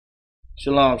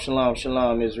Shalom, shalom,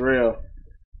 shalom, Israel.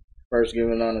 First,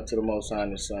 giving honor to the Most High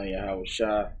and His Son, Yahweh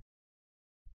Shah.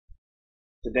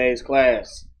 Today's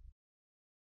class,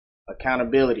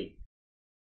 accountability,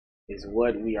 is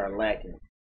what we are lacking.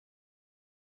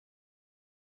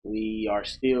 We are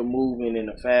still moving in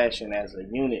a fashion as a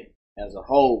unit, as a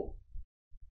whole,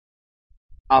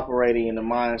 operating in the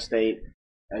mind state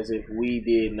as if we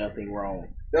did nothing wrong.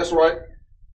 That's right.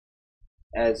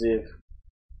 As if,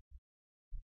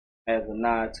 as a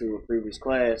nod to a previous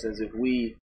class, as if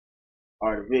we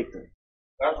are the victim.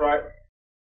 That's right.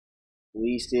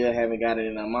 We still haven't got it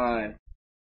in our mind.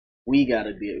 We got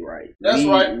to get right. That's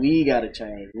right. We got to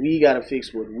change. We got to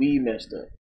fix what we messed up.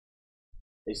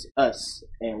 It's us.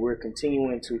 And we're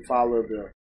continuing to follow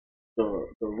the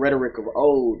rhetoric of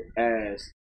old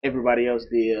as everybody else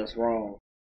did us wrong.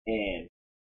 And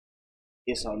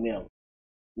it's on them.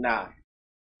 Nah.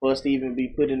 For us to even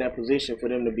be put in that position for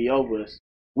them to be over us,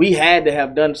 we had to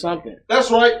have done something. That's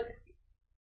right.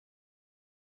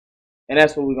 And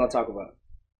that's what we're going to talk about.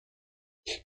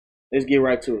 Let's get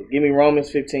right to it. Give me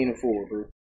Romans 15:4, bro.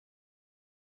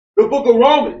 The book of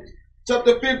Romans,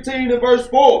 chapter 15 and verse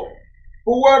 4.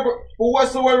 For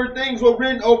whatsoever things were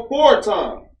written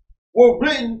aforetime were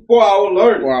written for our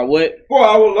learning. For our what? For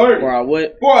our learning. For our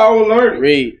what? For our learning.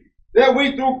 Read. That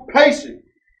we through patience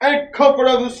and comfort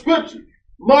of the scripture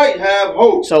might have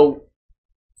hope. So,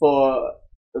 for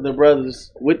the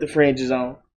brothers with the fringes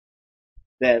on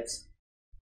that's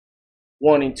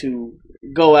wanting to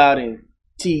go out and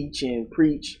teach and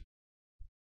preach,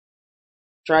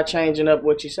 try changing up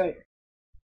what you say.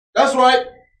 That's right.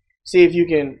 See if you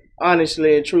can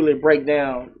honestly and truly break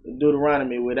down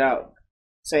Deuteronomy without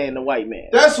saying the white man.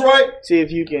 That's right. See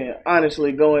if you can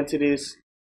honestly go into this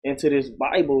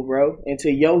Bible, bro,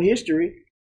 into your history,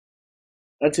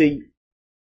 into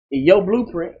your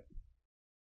blueprint,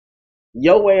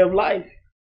 your way of life,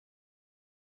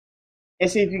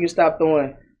 and see if you can stop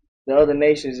throwing the other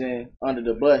nations in under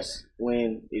the bus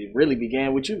when it really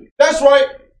began with you. That's right.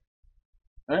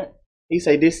 All right? He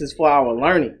say this is for our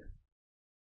learning.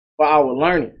 For our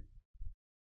learning.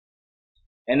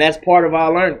 And that's part of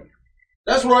our learning.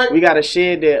 That's right. We got to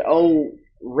shed that old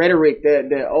rhetoric,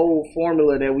 that old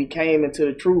formula that we came into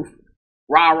the truth.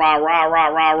 Rah, rah, rah, rah,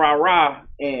 rah, rah, rah.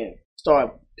 And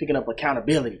start picking up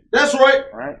accountability. That's right.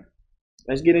 All right?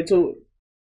 Let's get into it.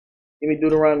 Give me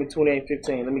Deuteronomy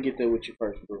 28:15. Let me get there with you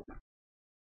first, bro.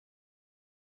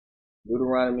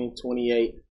 Deuteronomy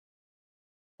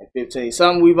 28:15.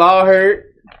 Something we've all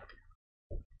heard.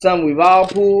 Something we've all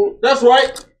pulled. That's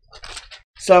right.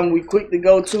 Something we quick to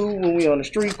go to when we on the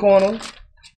street corner.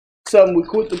 Something we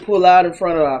quick to pull out in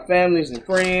front of our families and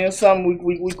friends. Something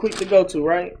we quick to go to,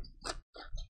 right?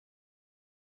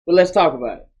 But let's talk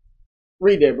about it.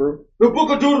 Read that, bro. The book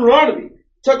of Deuteronomy,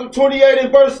 chapter 28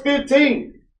 and verse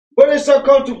 15. But it shall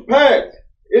come to pass,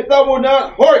 if thou wilt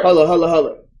not hearken. Hold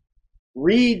up.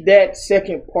 Read that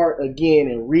second part again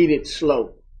and read it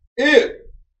slow. If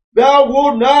thou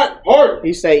wilt not hearken.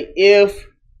 He say, if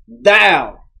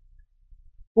thou.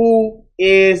 Who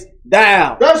is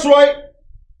thou? That's right.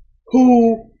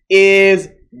 Who is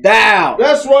thou?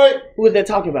 That's right. Who is that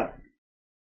talking about?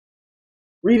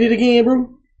 Read it again,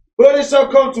 bro. But it shall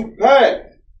come to pass,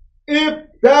 if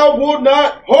thou wilt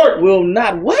not hearken. Will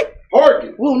not what?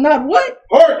 Hearken. Will not what?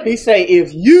 Hearken. He say,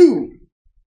 if you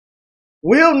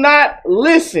will not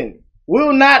listen,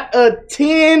 will not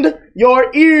attend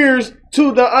your ears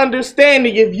to the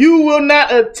understanding, if you will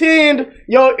not attend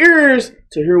your ears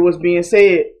to hear what's being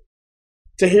said,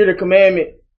 to hear the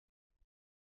commandment,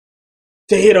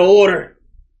 to hear the order.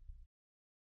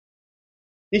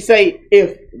 He say,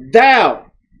 if thou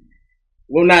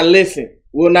will not listen,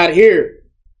 will not hear,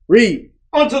 read.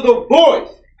 Unto the voice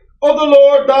of the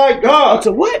Lord thy God.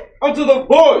 Unto what? Unto the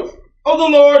voice of the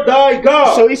Lord thy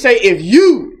God. So he say, if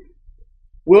you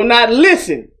will not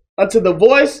listen unto the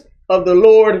voice of the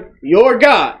Lord your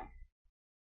God,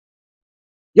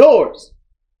 yours,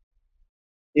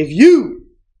 if you,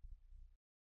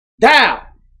 thou,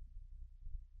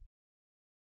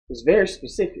 it's very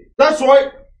specific. That's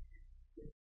right.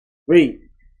 Read.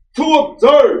 To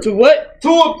observe. To what? To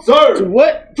observe. To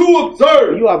what? To observe.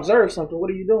 When you observe something, what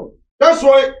are you doing? That's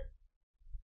right.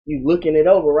 You looking it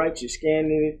over, right? You're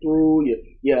scanning it through.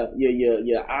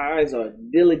 Your eyes are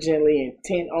diligently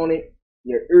intent on it.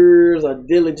 Your ears are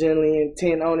diligently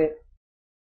intent on it.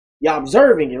 You're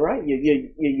observing it, right?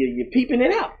 You're peeping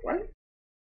it out, right?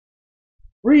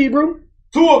 Read, bro.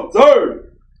 To observe.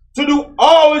 To do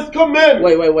all his commandments.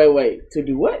 Wait. To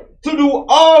do what? To do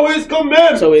all his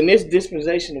commandments. So in this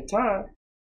dispensation of time,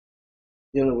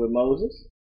 dealing with Moses,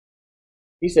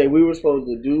 he said we were supposed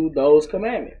to do those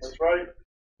commandments. That's right.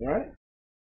 Right?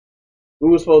 We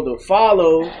were supposed to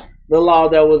follow the law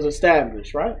that was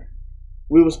established, right?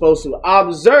 We were supposed to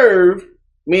observe,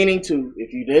 meaning to,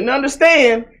 if you didn't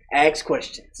understand, ask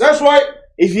questions. That's right.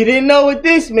 If you didn't know what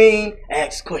this mean,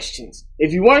 ask questions.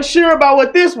 If you weren't sure about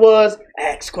what this was,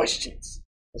 ask questions.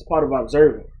 That's part of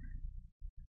observing.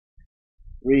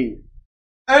 Read.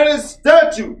 And his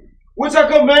statute, which I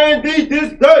command thee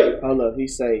this day. Hold up, he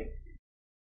say,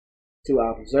 to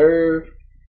observe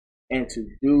and to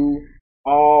do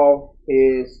all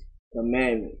his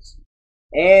commandments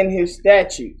and his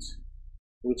statutes,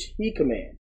 which he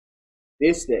commands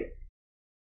this day.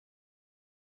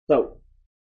 So,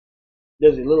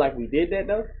 does it look like we did that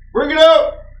though? Bring it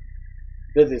up.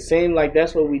 Does it seem like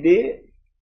that's what we did?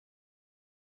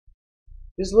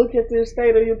 Just look at the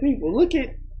state of your people. Look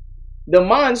at the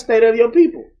mind state of your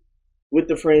people with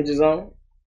the fringes on.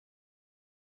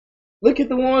 Look at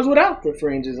the ones without the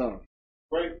fringes on.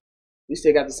 Right. We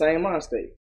still got the same mind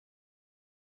state.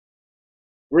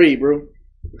 Read, bro.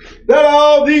 That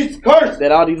all these curses.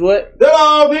 That all these what? That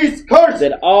all these curses.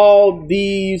 That all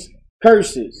these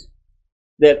curses.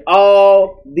 That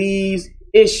all these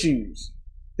issues.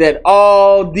 That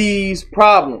all these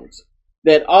problems.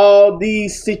 That all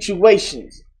these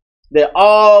situations. That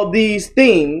all these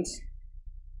things.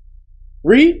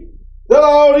 Read. That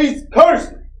all these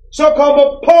curses shall come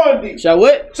upon thee. Shall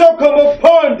what? Shall come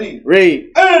upon thee.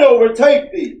 Read. And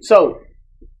overtake thee. So,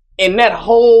 in that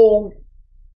whole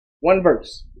one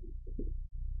verse,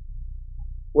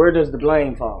 where does the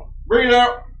blame fall? Bring it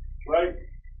out. Right.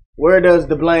 Where does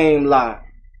the blame lie?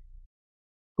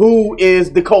 Who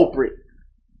is the culprit?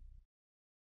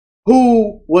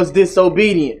 Who was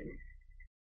disobedient?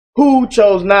 Who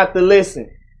chose not to listen?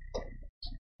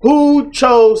 Who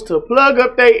chose to plug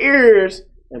up their ears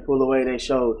and pull away their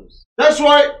shoulders? That's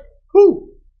right. Who?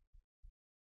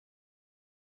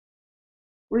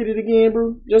 Read it again,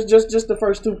 bro. Just the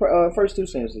first two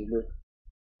sentences, bro.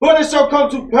 But it shall come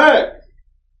to pass,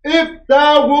 if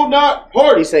thou wilt not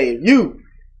pardon. He say,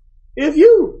 if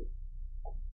you.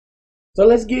 So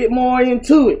let's get more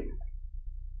into it.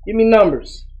 Give me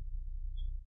Numbers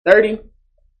 30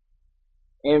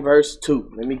 and verse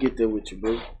 2. Let me get there with you,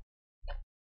 bro.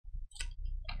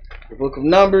 The book of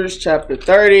Numbers, chapter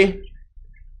 30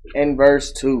 and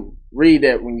verse 2. Read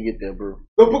that when you get there, bro.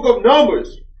 The book of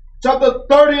Numbers, chapter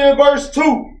 30 and verse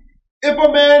 2. If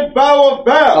a man vow a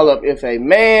vow. Hold up. If a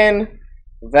man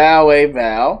vow a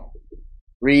vow.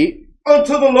 Read.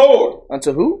 Unto the Lord.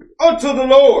 Unto who? Unto the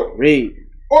Lord. Read.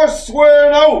 Or swear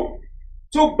an oath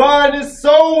to bind his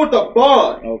soul with a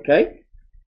bond. Okay.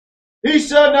 He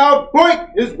shall not break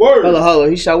his word. Hold on.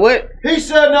 He shall what? He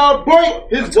shall not break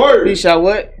his word. He shall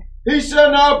what? He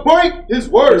shall not break his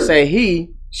word. He say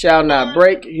he shall not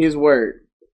break his word.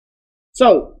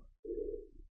 So,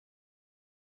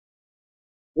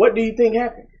 what do you think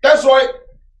happened? That's right.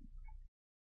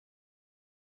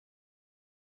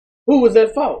 Who was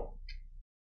at fault?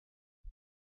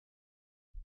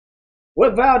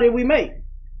 What vow did we make?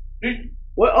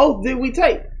 What oath did we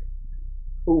take?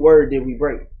 Whose word did we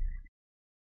break?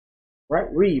 Right?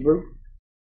 Read, bro.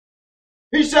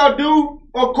 He shall do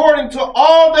according to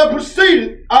all that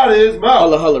proceeded out of his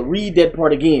mouth. Hold on. Read that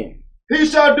part again. He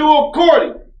shall do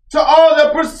according to all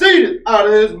that proceeded out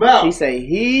of his mouth. He say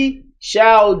he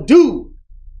shall do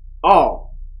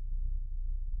all.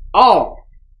 All.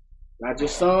 Not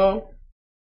just some.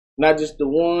 Not just the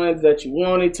ones that you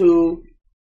wanted to.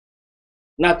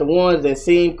 Not the ones that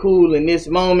seem cool in this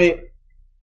moment.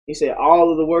 He said all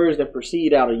of the words that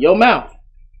proceed out of your mouth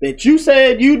that you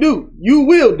said you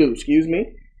will do,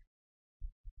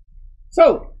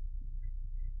 So,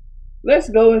 let's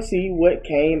go and see what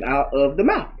came out of the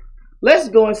mouth. Let's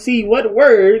go and see what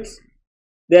words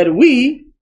that we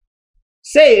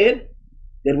said,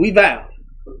 that we vowed,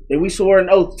 that we swore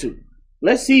an oath to.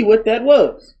 Let's see what that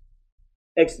was.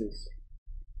 Exodus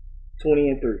 24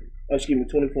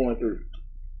 and 3.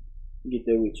 Get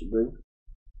there with you, bro.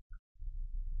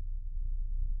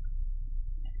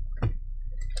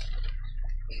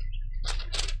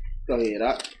 Go ahead,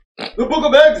 Doc. The book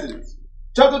of Exodus,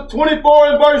 chapter 24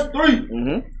 and verse 3.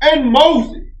 And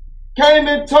Moses came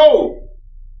and told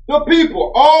the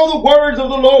people all the words of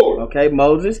the Lord. Okay,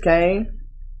 Moses came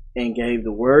and gave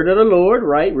the word of the Lord,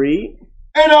 right? Read.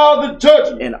 And all the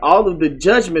judgments. And all of the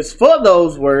judgments for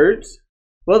those words,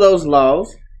 for those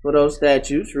laws, for those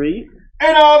statutes, read.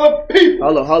 And all the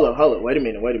people. Hold up. Wait a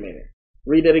minute.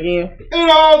 Read that again. And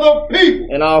all the people.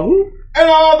 And all who? And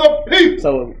all the people.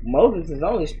 So Moses is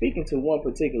only speaking to one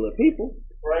particular people.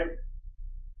 Right.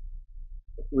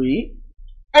 Read.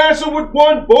 Answer with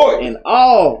one voice. And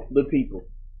all the people.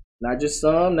 Not just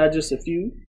some, not just a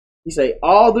few. He say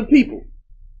all the people.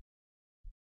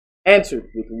 answered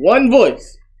with one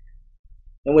voice.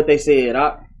 And what they said,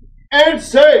 and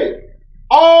said,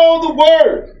 all the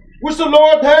words which the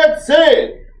Lord had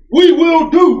said, we will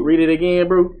do. Read it again,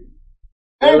 bro.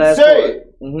 And said,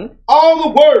 all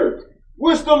the words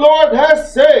which the Lord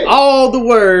has said. All the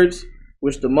words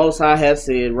which the Most High has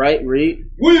said, right? Read.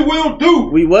 We will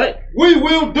do. We what? We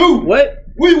will do. What?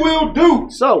 We will do.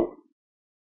 So,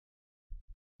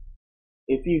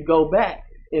 if you go back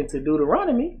into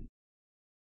Deuteronomy,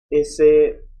 it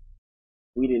said,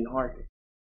 we didn't hearken.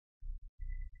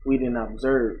 We didn't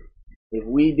observe. If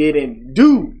we didn't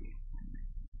do.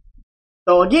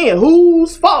 So again,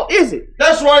 whose fault is it?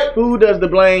 That's right. Who does the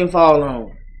blame fall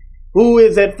on? Who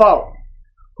is at fault?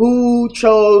 Who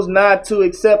chose not to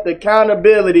accept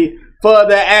accountability for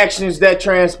the actions that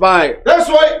transpired? That's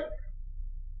right.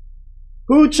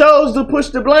 Who chose to push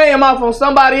the blame off on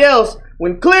somebody else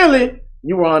when clearly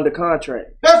you were under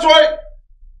contract? That's right.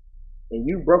 And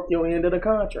you broke your end of the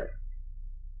contract.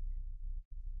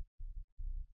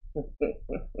 Let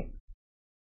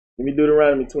me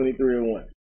Deuteronomy 23:1.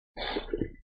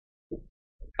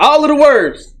 All of the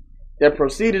words that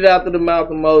proceeded out of the mouth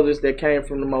of Moses that came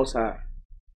from the Most High,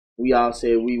 we all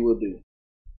said we will do.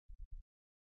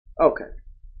 Okay,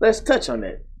 let's touch on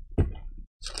that.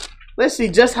 Let's see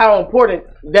just how important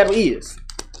that is.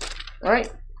 All right,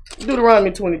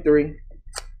 Deuteronomy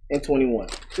 23:21.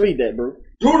 Read that, bro.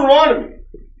 Deuteronomy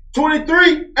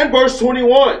 23 and verse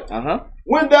 21.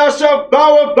 When thou shalt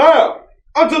vow a vow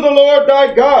unto the Lord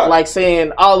thy God. Like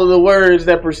saying all of the words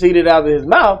that proceeded out of his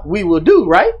mouth, we will do,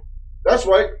 right? That's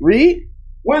right. Read.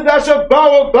 When thou shalt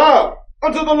vow a vow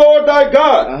unto the Lord thy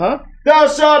God, thou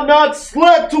shalt not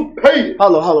slack to pay it.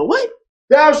 Hold on, what?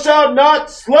 Thou shalt not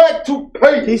slack to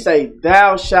pay it. He say,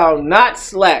 thou shalt not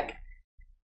slack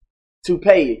to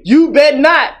pay it. You bet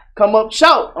not come up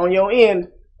short on your end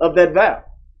of that vow.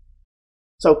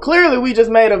 So clearly we just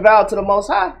made a vow to the Most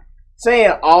High,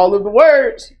 saying all of the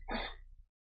words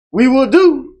we will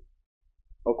do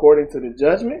according to the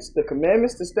judgments, the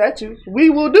commandments, the statutes, we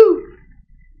will do.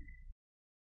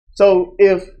 So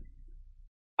if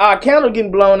our candle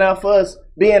getting blown out for us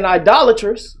being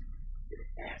idolatrous,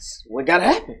 that's what gotta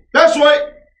happen. That's right.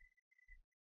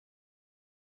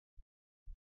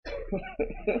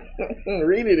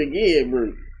 Read it again,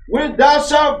 bro. When thou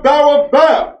shalt vow a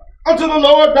vow unto the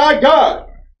Lord thy God,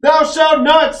 thou shalt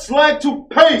not slack to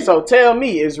pay. So tell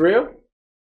me, Israel,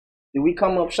 did we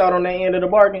come up short on that end of the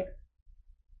bargain?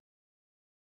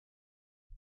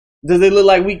 Does it look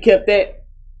like we kept that?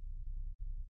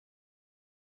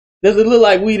 Does it look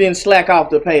like we didn't slack off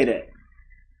to pay that?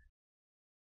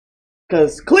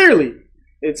 Because clearly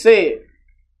it said,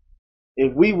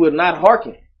 if we would not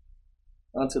hearken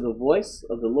unto the voice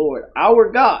of the Lord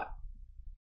our God,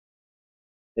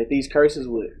 that these curses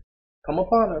would come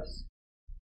upon us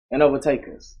and overtake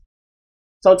us.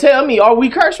 So tell me, are we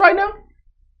cursed right now?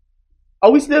 Are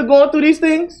we still going through these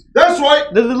things? That's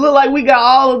right. Does it look like we got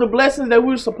all of the blessings that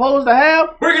we're supposed to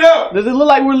have? Bring it up. Does it look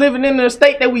like we're living in the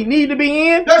state that we need to be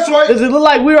in? That's right. Does it look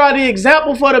like we are the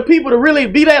example for the people to really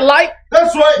be that light?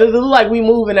 That's right. Does it look like we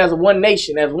moving as one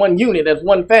nation, as one unit, as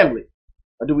one family?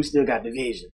 Or do we still got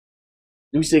division?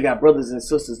 Do we still got brothers and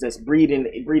sisters that's breeding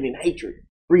hatred,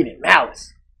 breeding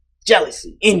malice,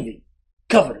 jealousy, envy,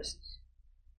 covetousness?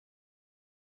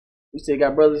 We still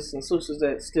got brothers and sisters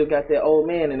that still got that old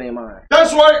man in their mind.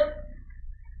 That's right.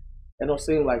 It don't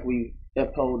seem like we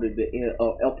upheld the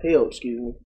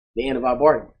end of our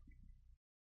bargain.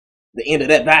 The end of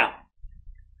that vow.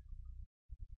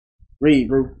 Read,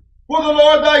 bro. For the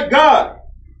Lord thy God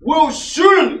will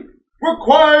surely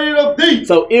require it of thee.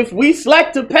 So if we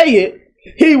slack to pay it,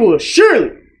 he will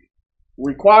surely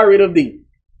require it of thee.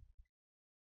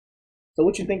 So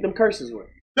what you think them curses were?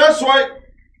 That's right.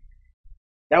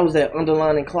 That was that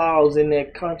underlining clause in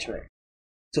that contract.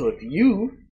 So if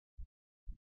you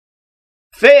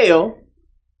fail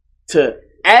to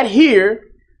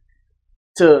adhere,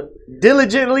 to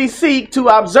diligently seek, to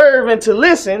observe, and to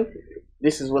listen,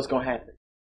 this is what's going to happen.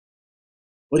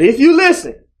 But if you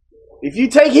listen, if you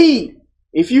take heed,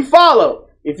 if you follow,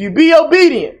 if you be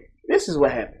obedient, this is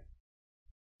what happens.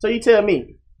 So you tell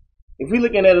me, if we're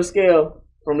looking at a scale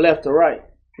from left to right,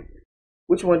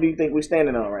 which one do you think we're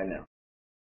standing on right now?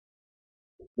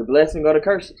 The blessing or the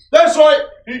curses? That's right.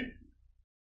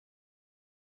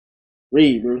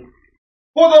 Read, bro.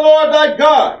 For the Lord thy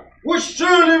God will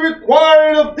surely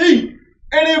require it of thee,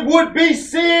 and it would be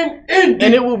sin in thee.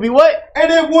 And it will be what?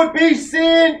 And it would be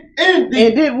sin in thee.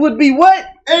 And it would be what?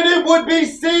 And it would be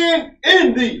sin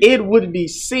in thee. It would be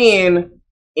sin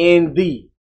in thee.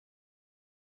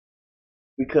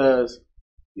 Because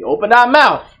you opened our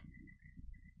mouth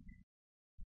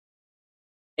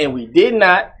And we did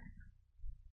not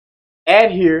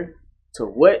adhere to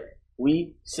what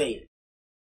we said.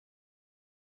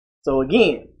 So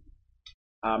again,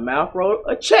 our mouth wrote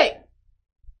a check.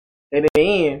 And in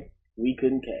the end, we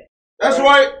couldn't cash. That's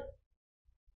right.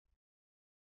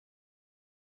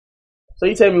 So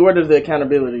you tell me, where does the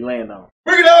accountability land on?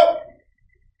 Bring it up.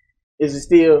 Is it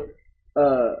still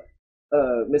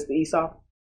Mr. Esau?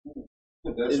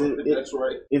 That's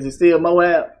right. Is it still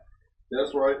Moab?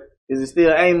 That's right. Is it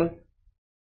still Ammon?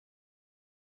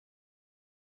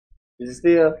 Is it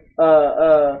still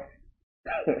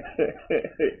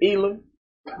Elam?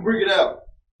 Bring it out.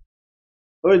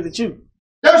 Or is it you?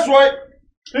 That's right.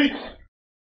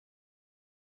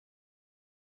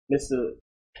 Mr.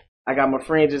 I got my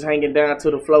friend just hanging down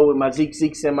to the floor with my Zeke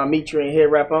Zeeks and my Mitra and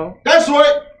head wrap on. That's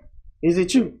right. Is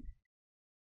it you?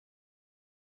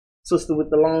 Sister with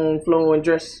the long flowing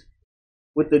dress,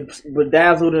 with the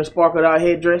bedazzled and sparkled out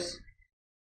headdress.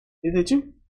 Is it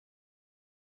you?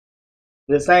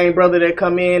 The same brother that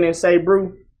come in and say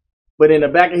brew, but in the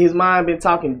back of his mind been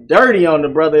talking dirty on the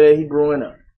brother that he growing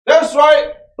up. That's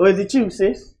right. Or is it you,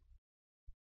 sis?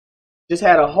 Just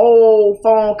had a whole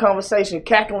phone conversation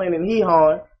cackling and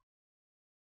hee-hawing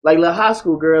like little high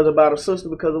school girls about her sister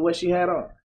because of what she had on.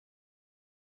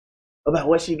 About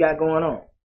what she got going on.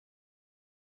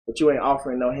 But you ain't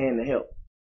offering no hand to help.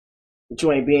 But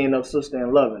you ain't being no sister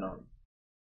and loving on her.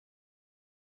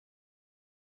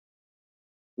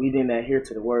 We didn't adhere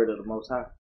to the word of the Most High.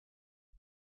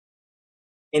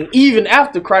 And even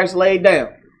after Christ laid down,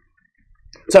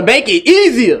 to make it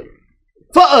easier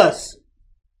for us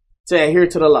to adhere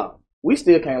to the law, we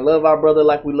still can't love our brother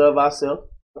like we love ourselves.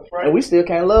 That's right. And we still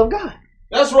can't love God.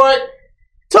 That's right.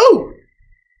 2.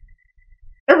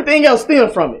 Everything else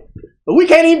stems from it. But we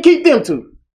can't even keep them 2.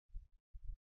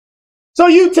 So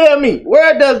you tell me,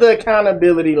 where does the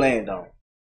accountability land on?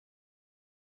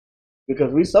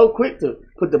 Because we so quick to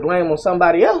put the blame on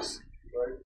somebody else.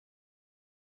 Right.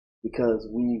 Because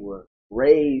we were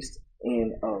raised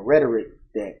in a rhetoric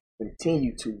that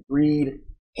continued to breed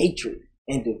hatred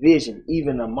and division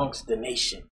even amongst the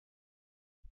nation.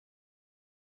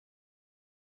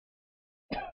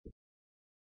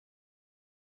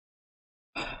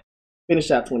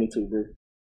 Finish out 22, bro.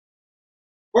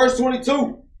 Verse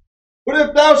 22. But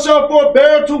if thou shalt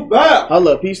forbear to vow. Hold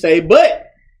up, he say, but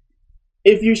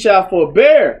if you shall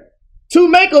forbear to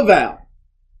make a vow.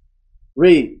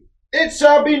 Read. It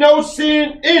shall be no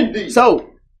sin in thee. So,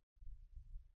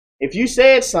 if you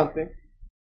said something,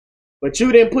 but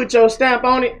you didn't put your stamp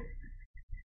on it,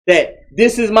 that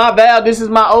this is my vow, this is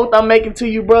my oath I'm making to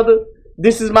you, brother.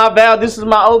 This is my vow, this is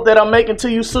my oath that I'm making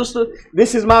to you, sister.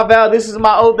 This is my vow, this is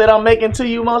my oath that I'm making to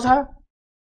you, Most High.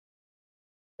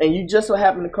 And you just so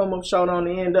happen to come up short on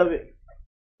the end of it,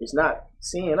 it's not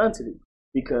sin unto thee.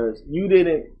 Because you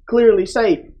didn't clearly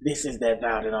say, this is that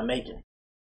vow that I'm making.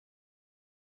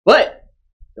 But,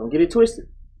 don't get it twisted.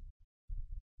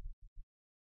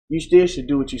 You still should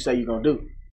do what you say you're going to do.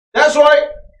 That's right.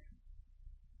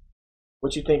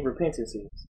 What you think repentance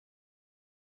is.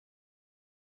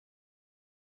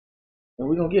 And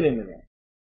we're going to get into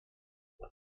that.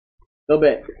 Go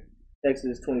back.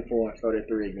 Exodus 24 and start at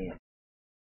 3 again.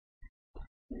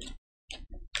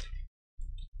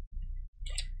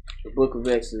 The book of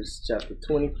Exodus, chapter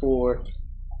 24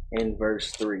 and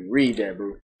verse 3. Read that,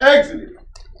 bro. Exodus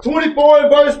 24 and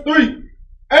verse 3.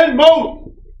 And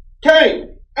Moses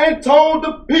came and told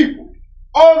the people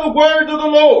all the words of the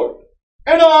Lord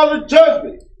and all the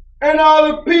judgments, and all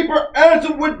the people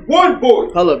answered with one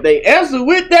voice. Hold up, they answered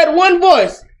with that one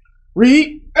voice.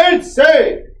 Read. And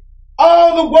said,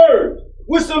 all the words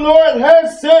which the Lord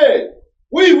has said,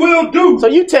 we will do. So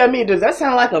you tell me, does that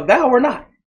sound like a vow or not?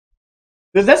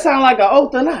 Does that sound like an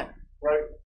oath or not? Right.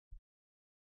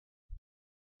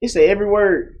 He said every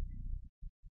word.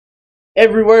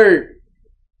 Every word.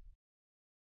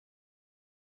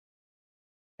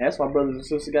 That's why brothers and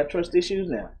sisters got trust issues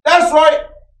now. That's right.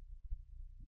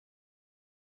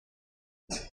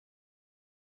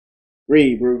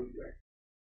 Read, bro.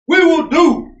 We will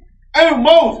do. And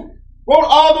Moses wrote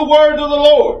all the words of the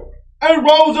Lord, and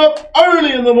rose up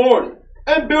early in the morning,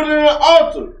 and built an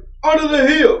altar under the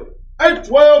hill, and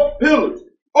 12 pillars,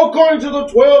 according to the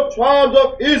 12 tribes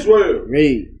of Israel.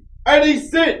 Read. And he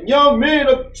sent young men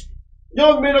of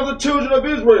the children of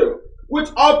Israel, which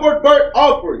offered burnt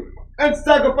offering and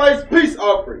sacrificed peace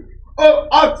offering of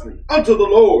oxen unto the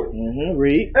Lord.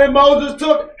 Read. And Moses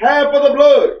took half of the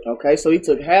blood. Okay, so he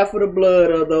took half of the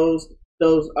blood of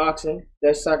those oxen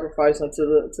that sacrificed unto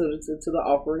the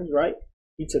offerings, right?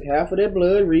 He took half of that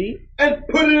blood. Read. And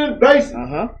put it in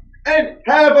basin. and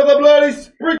half of the blood he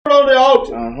sprinkled on the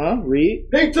altar. Read.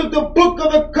 He took the book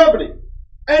of the covenant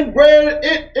and read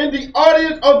it in the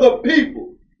audience of the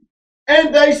people.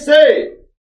 And they said,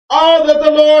 all that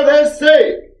the Lord has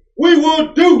said, we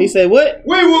will do. He said what?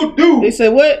 We will do. He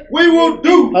said what? We will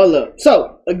do. Hold up.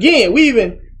 So, again, we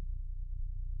even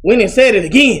went and said it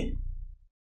again.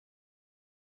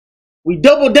 We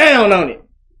doubled down on it.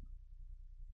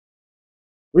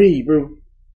 Read, bro.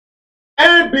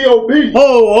 And be obedient.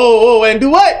 And do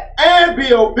what? And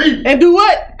be obedient. And do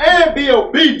what? And be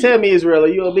obedient. Tell me, Israel, are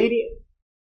you obedient?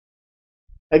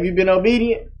 Have you been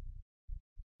obedient?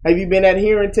 Have you been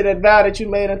adhering to that vow that you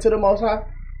made unto the Most High?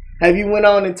 Have you went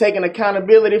on and taken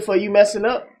accountability for you messing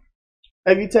up?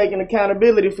 Have you taken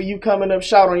accountability for you coming up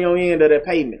short on your end of that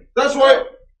payment? That's right.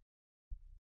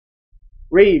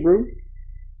 Read, bro.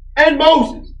 And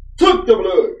Moses took the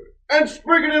blood and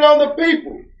sprinkled it on the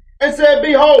people and said,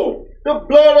 behold, the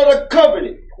blood of the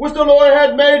covenant which the Lord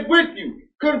had made with you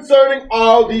concerning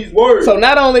all these words. So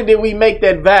not only did we make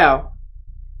that vow,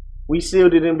 we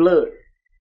sealed it in blood.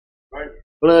 Right.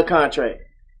 Blood contract.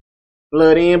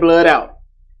 Blood in, blood out.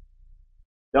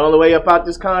 The only way up out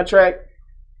this contract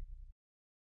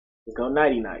is go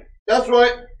nighty-night. That's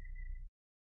right.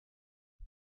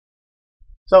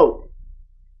 So,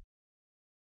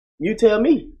 you tell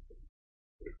me,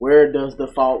 where does the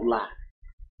fault lie?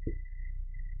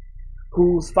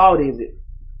 Whose fault is it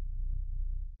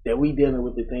that we dealing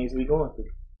with the things we going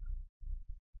through?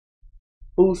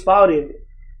 Whose fault is it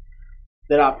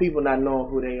that our people not knowing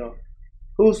who they are?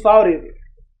 Whose fault is it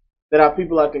that our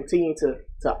people are continuing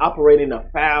to operate in a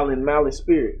foul and malice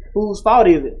spirit? Whose fault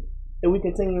is it that we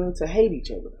continue to hate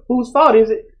each other? Whose fault is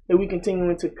it that we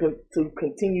continue to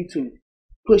continue to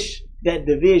push that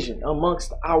division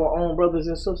amongst our own brothers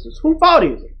and sisters? Whose fault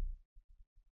is it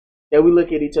that we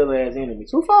look at each other as enemies?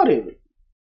 Whose fault is it?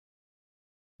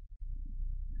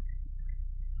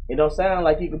 It don't sound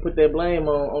like you can put that blame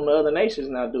on the other nations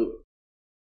now, do it.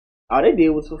 All they did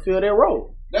was fulfill their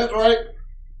role. That's right.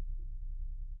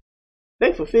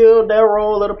 They fulfilled their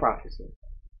role of the prophecy.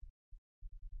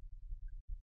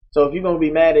 So if you're going to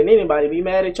be mad at anybody, be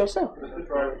mad at yourself. That's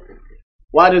right.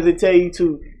 Why does it tell you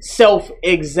to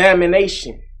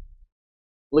self-examination?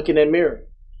 Look in that mirror.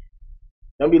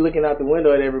 Don't be looking out the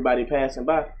window at everybody passing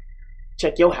by.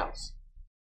 Check your house.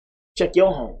 Check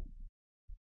your home.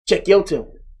 Check your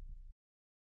temple.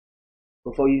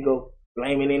 Before you go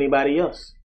blaming anybody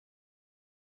else.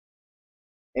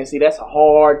 And see, that's a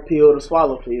hard pill to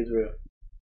swallow for Israel.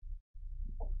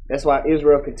 That's why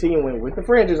Israel continuing with the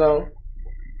fringes on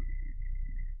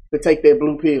to take that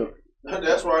blue pill.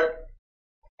 That's right.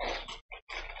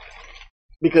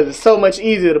 Because it's so much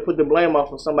easier to put the blame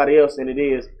off on somebody else than it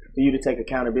is for you to take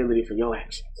accountability for your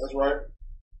actions. That's right.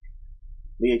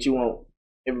 Yet you want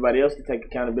everybody else to take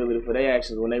accountability for their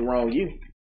actions when they wrong you.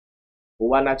 Well,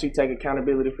 why not you take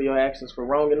accountability for your actions for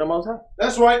wronging the Most High?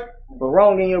 That's right. For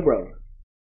wronging your brother.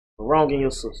 For wronging your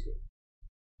sister.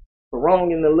 For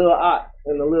wronging the little aunt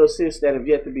and the little sis that have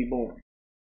yet to be born.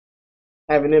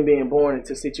 Having them being born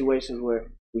into situations where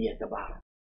we at the bottom.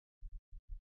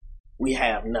 We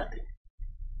have nothing.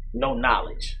 No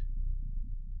knowledge.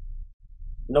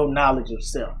 No knowledge of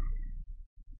self.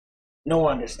 No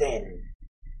understanding.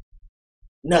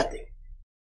 Nothing.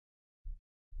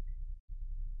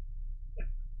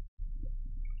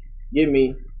 Give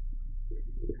me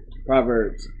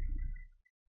Proverbs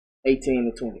 18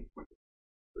 and 20.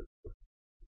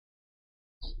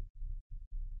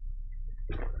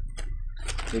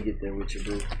 Let me get there with you,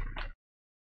 bro.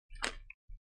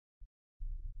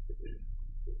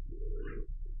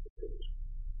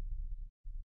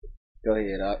 Go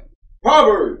ahead, Doc.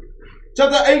 Proverbs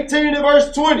chapter 18 and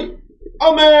verse 20.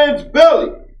 A man's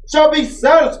belly shall be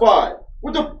satisfied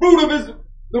with the fruit of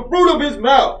his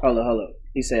mouth. Hold up.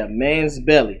 He said, a man's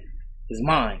belly, his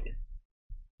mind,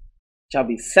 shall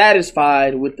be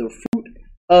satisfied with the fruit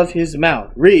of his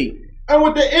mouth. Read. And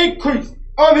with the increase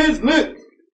of his lips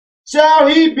shall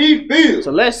he be filled.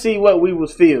 So let's see what we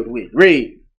was filled with.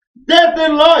 Read. Death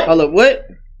and life. Hold up, what?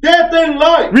 Death and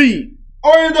life. Read.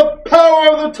 Are in the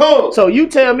power of the tongue. So you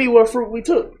tell me what fruit we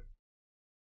took.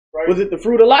 Right. Was it the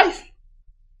fruit of life?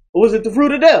 Or was it the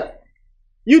fruit of death?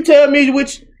 You tell me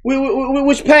which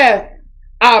path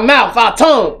our mouth, our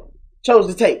tongue chose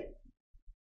to take.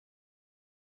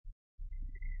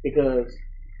 Because,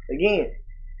 again,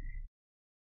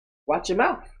 watch your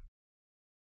mouth.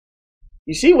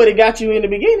 You see what it got you in the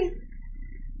beginning.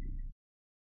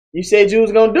 You said you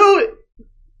was going to do it.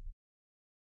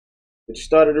 But you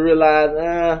started to realize,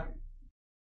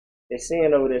 that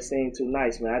sin over there seemed too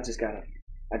nice, man.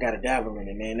 I gotta dabble in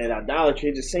it, man. That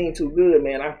idolatry just seemed too good,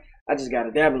 man. I just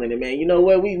gotta dabble in it, man. You know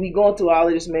what? We going through all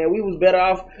of this, man. We was better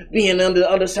off being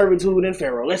under servitude than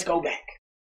Pharaoh. Let's go back.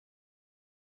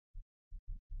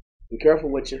 Be careful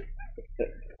what you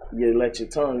let your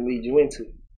tongue lead you into.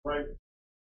 Right.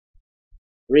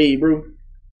 Read, bro.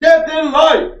 Death and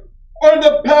life are in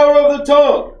the power of the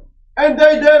tongue, and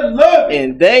they that love it.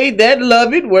 And they that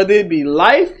love it, whether it be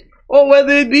life or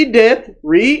whether it be death,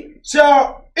 read,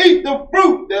 shall eat the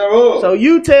fruit thereof. So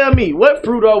you tell me, what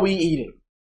fruit are we eating?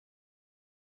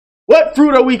 What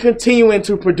fruit are we continuing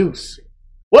to produce?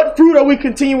 What fruit are we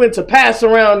continuing to pass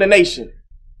around the nation?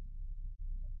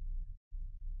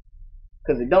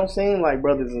 Because it don't seem like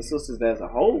brothers and sisters as a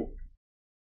whole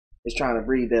is trying to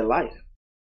breathe that life.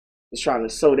 It's trying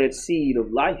to sow that seed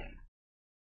of life.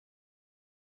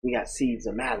 We got seeds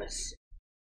of malice,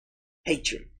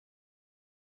 hatred,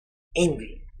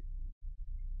 envy,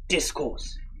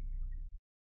 discourse.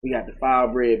 We got the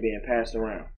foul bread being passed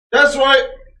around. That's right.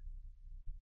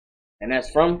 And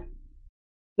that's from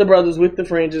the brothers with the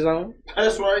fringes on.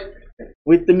 That's right.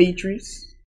 With the Mitris.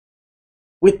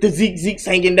 With the Zeeks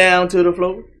hanging down to the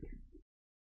floor.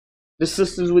 The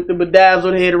sisters with the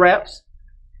bedazzled head wraps.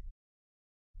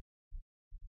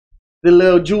 The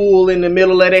little jewel in the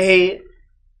middle of the head.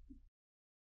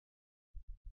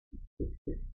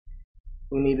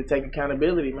 We need to take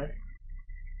accountability, man.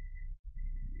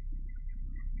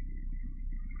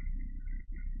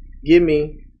 Give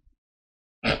me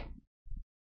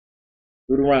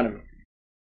Deuteronomy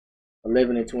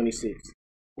 11 and 26.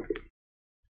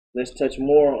 Let's touch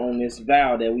more on this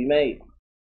vow that we made.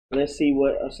 Let's see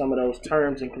what are some of those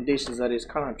terms and conditions of this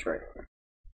contract.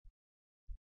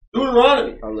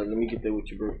 Deuteronomy. Oh, look, let me get there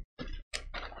with you, bro.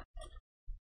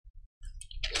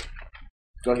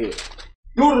 Go ahead.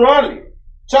 Deuteronomy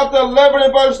chapter 11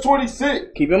 and verse 26.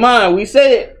 Keep in mind, we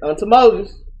said unto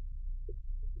Moses,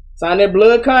 sign that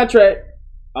blood contract,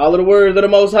 all of the words of the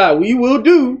Most High. We will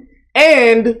do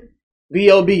and be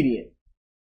obedient.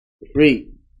 Read.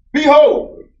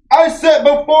 Behold, I set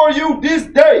before you this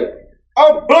day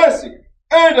a blessing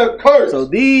and a curse. So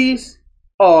these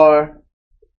are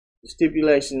the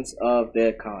stipulations of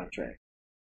that contract.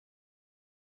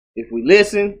 If we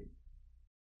listen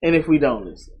and if we don't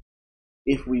listen.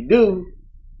 If we do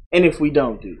and if we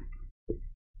don't do.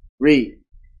 Read.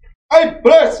 A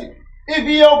blessing if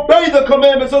ye obey the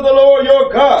commandments of the Lord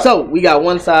your God. So we got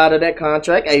one side of that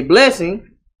contract. A blessing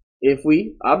if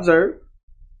we observe.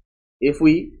 If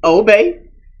we obey.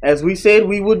 As we said,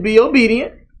 we would be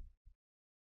obedient.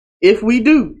 If we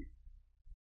do.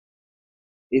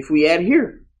 If we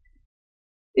adhere.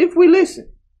 If we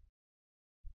listen.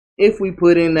 If we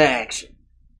put into action.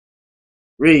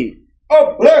 Read.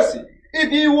 A blessing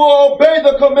if ye will obey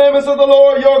the commandments of the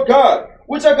Lord your God,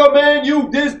 which I command you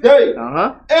this day.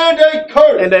 And a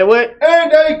curse. And a what?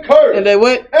 And a curse. And a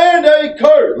what? And a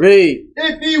curse. Read.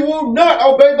 If ye will not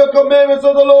obey the commandments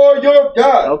of the Lord your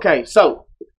God. Okay, so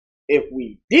if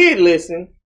we did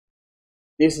listen,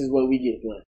 this is what we get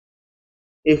blessed.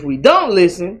 If we don't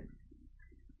listen,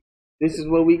 this is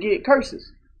what we get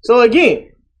curses. So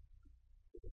again,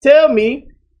 tell me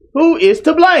who is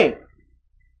to blame.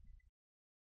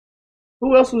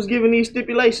 Who else was giving these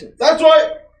stipulations? That's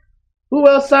right. Who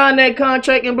else signed that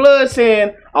contract in blood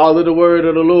saying, all of the word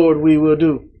of the Lord we will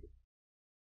do?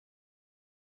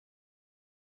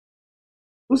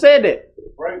 Who said that?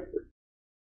 Right.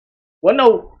 Wasn't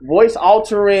no voice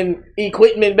altering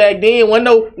equipment back then.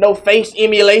 Wasn't no face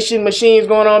emulation machines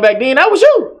going on back then. That was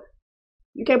you.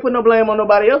 You can't put no blame on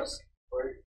nobody else.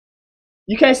 Right.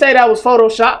 You can't say that was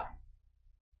Photoshop.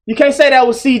 You can't say that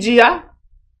was CGI.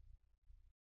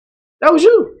 That was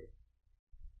you.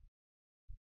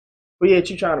 But yet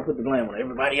you trying to put the blame on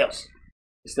everybody else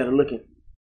instead of looking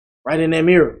right in that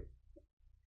mirror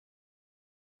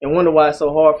and wonder why it's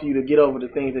so hard for you to get over the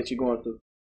things that you're going through.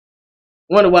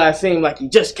 Wonder why it seems like you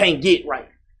just can't get right.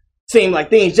 Seem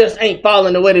like things just ain't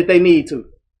falling the way that they need to.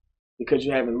 Because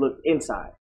you haven't looked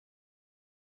inside.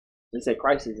 They said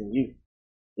Christ is in you.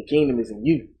 The kingdom is in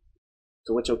you.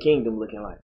 So what's your kingdom looking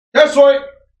like? That's right.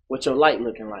 What's your light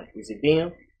looking like? Is it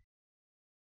dim?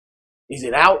 Is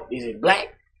it out? Is it black?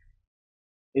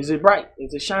 Is it bright?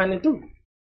 Is it shining through?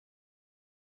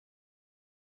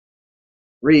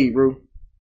 Read, bro.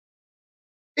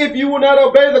 If you will not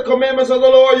obey the commandments of the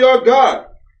Lord your God,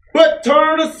 but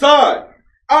turn aside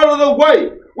out of the way,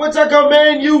 which I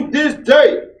command you this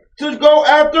day, to go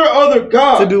after other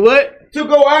gods. To do what? To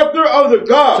go after other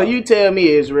gods. So you tell me,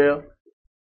 Israel,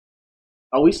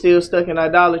 are we still stuck in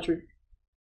idolatry?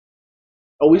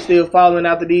 Are we still following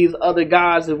after these other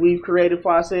gods that we've created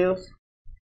for ourselves?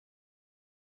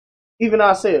 Even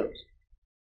ourselves.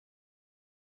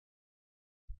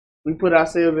 We put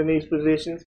ourselves in these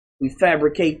positions. We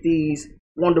fabricate these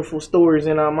wonderful stories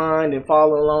in our mind and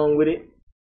follow along with it.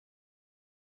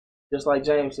 Just like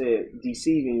James said,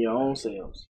 deceiving your own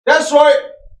selves. That's right.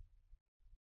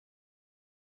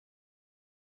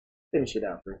 Finish it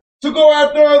out, bro. To go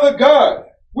after other gods,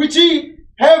 which ye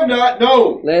have not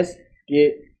known. Let's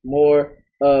get more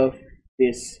of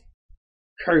this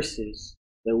curses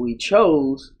that we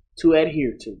chose to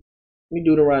adhere to. Let me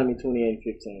Deuteronomy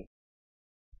 28:15.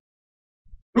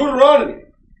 Deuteronomy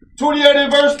 28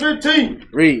 and verse 15.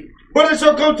 Read. But it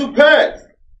shall come to pass,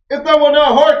 if thou wilt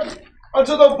not hearken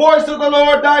unto the voice of the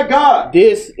Lord thy God.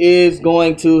 This is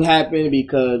going to happen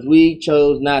because we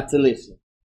chose not to listen.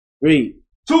 Read.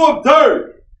 To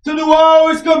observe, to do all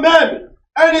his commandments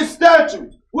and his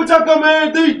statutes, which I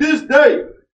command thee this day,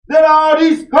 that all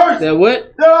these curses, That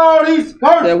what? that all these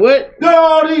curses, That what? that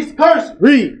all these curses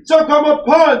Read. shall come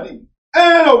upon thee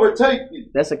and overtake thee.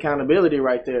 That's accountability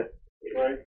right there.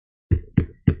 Right?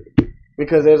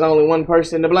 Because there's only one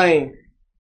person to blame.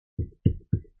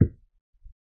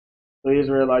 So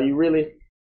Israel, are you really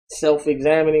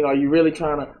self-examining? Are you really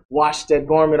trying to wash that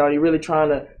garment? Are you really trying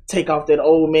to take off that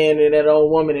old man and that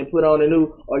old woman and put on a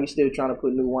new? Or are you still trying to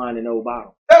put new wine in old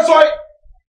bottle? That's right.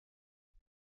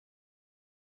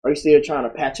 Are you still trying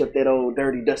to patch up that old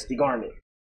dirty, dusty garment?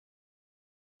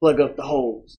 Plug up the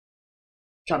holes.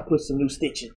 Try to put some new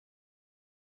stitching.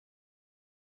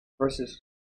 Versus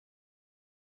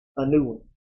a new one.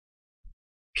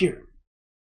 Pure.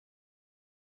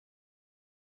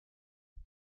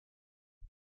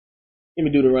 Give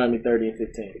me Deuteronomy 30 and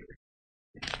 15.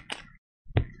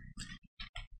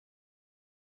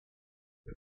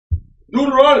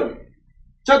 Deuteronomy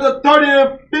chapter 30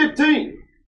 and 15.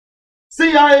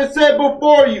 See, I have set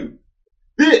before you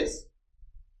this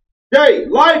day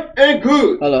life and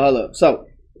good. Hold up. So,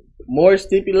 more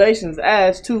stipulations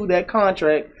as to that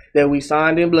contract that we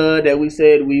signed in blood, that we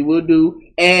said we will do,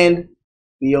 and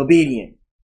be obedient.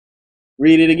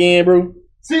 Read it again, bro.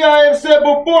 See, I have set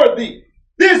before thee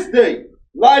this day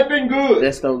life and good.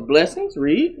 That's those blessings.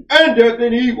 Read. And death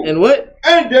and evil. And what?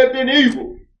 And death and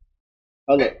evil.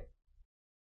 Hold up.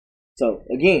 So,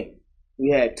 again,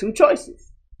 we had two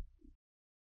choices.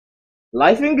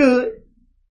 Life and good,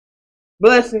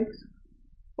 blessings,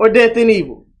 or death and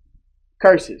evil,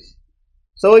 curses.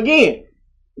 So again,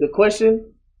 the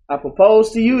question I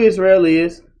propose to you, Israel,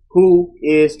 is who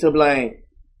is to blame?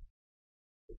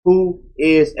 Who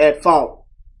is at fault?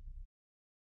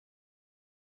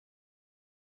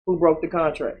 Who broke the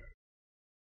contract?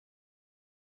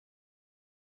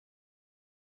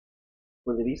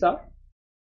 Was it Esau?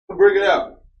 Bring it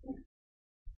out.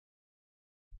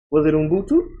 Was it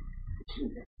Ubuntu?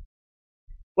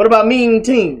 What about Ming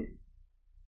Ting?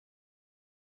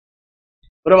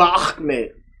 What about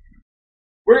Ahmed?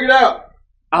 Bring it out.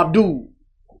 Abdul?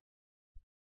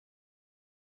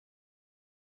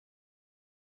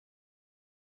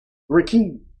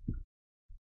 Rakim?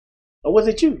 Or was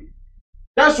it you?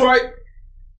 That's right.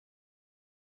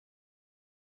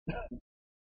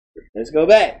 Let's go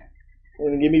back.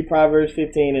 Give me Proverbs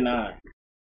 15 and 9.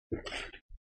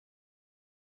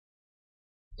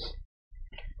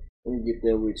 Let me get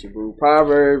there with you, bro.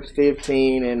 Proverbs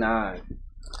 15 and 9.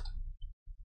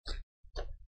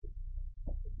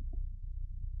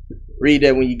 Read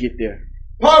that when you get there.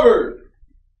 Proverbs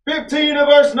 15 and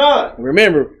verse 9.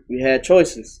 Remember, we had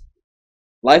choices.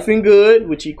 Life and good,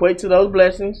 which equate to those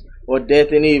blessings, or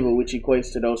death and evil, which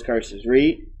equates to those curses.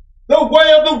 Read. The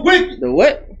way of the wicked. The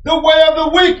what? The way of the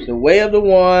wicked. The way of the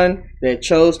one that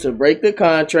chose to break the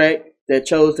contract, that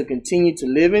chose to continue to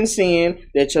live in sin,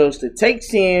 that chose to take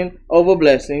sin over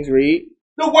blessings. Read.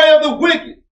 The way of the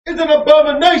wicked is an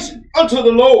abomination unto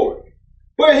the Lord.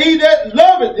 But he that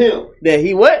loveth him. That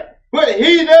he what? But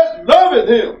he that loveth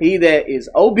him. He that is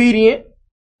obedient,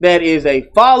 that is a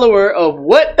follower of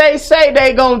what they say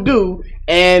they gonna do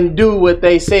and do what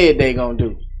they said they gonna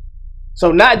do.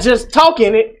 So not just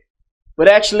talking it, but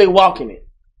actually walking it.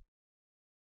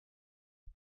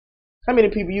 How many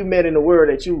people you met in the world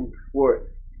that you were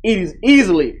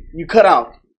easily you cut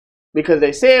off because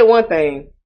they said one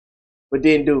thing but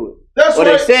didn't do it? That's or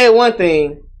right. They said one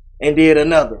thing and did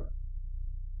another.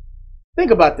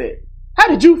 Think about that. How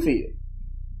did you feel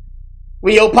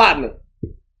when your partner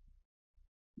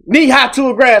knee high to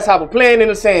a grasshopper playing in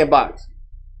a sandbox?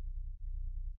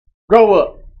 Grow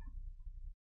up.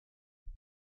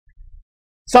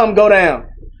 Something go down.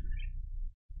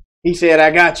 He said,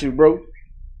 I got you, bro.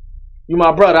 You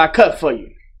my brother, I cut for you.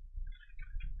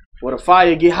 Well, the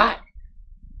fire get hot.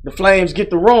 The flames get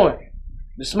to roaring.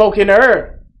 The smoke in the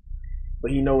air.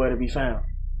 But he nowhere to be found.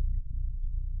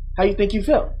 How you think you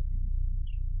felt?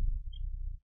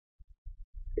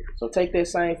 So take that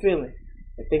same feeling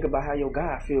and think about how your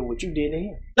God feel what you did to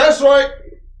him. That's right.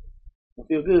 It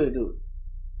feel good, dude.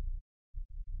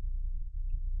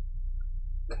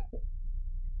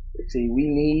 See, we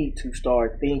need to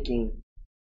start thinking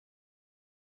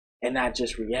and not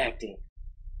just reacting.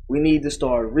 We need to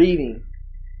start reading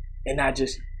and not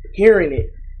just hearing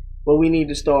it, but we need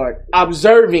to start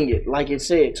observing it, like it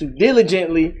said, to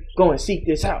diligently go and seek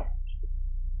this out.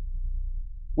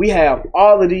 We have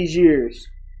all of these years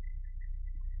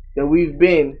that we've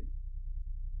been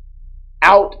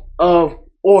out of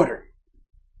order.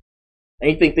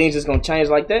 And you think things just gonna change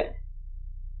like that?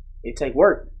 It take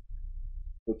work.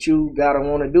 But you gotta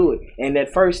want to do it. And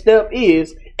that first step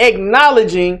is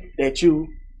acknowledging that you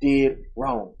did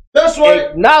wrong. That's right.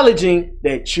 Acknowledging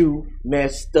that you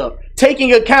messed up.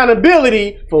 Taking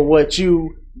accountability for what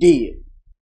you did.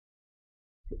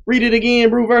 Read it again,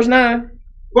 bro. Verse 9.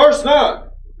 Verse 9.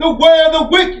 The way of the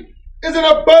wicked is an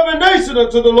abomination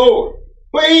unto the Lord.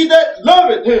 But he that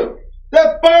loveth him,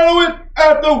 that followeth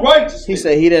after righteousness. He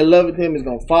said he that loveth him is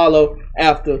going to follow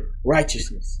after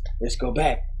righteousness. Let's go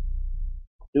back.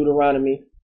 Deuteronomy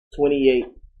 28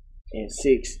 and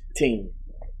 16.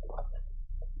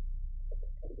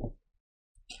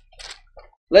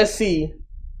 Let's see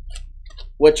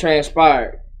what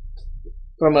transpired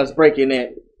from us breaking that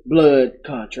blood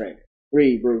contract.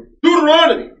 Read, bro.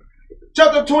 Deuteronomy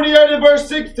chapter 28 and verse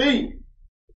 16.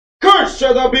 Cursed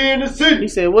shall thou be in the city. He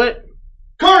said what?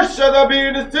 Cursed shall thou be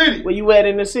in the city. Where you at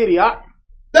in the city, Ock?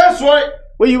 That's right.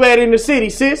 Where you at in the city,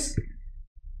 sis?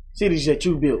 Cities that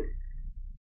you built.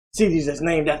 Cities that's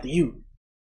named after you.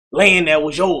 Land that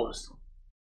was yours.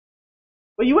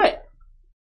 Where you at?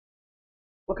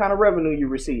 What kind of revenue you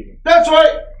receiving? That's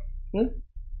right.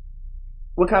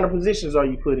 What kind of positions are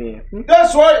you put in?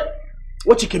 That's right.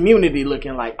 What's your community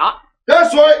looking like?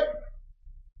 That's right.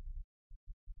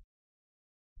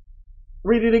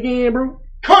 Read it again, bro.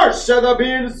 Cursed shall thou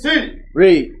be in the city.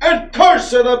 Read. And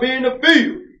cursed shall thou be in the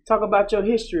field. Talk about your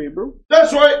history, bro.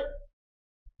 That's right.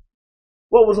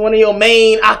 What was one of your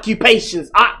main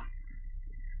occupations?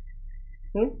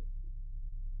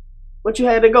 What you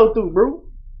had to go through, bro?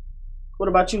 What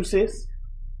about you, sis?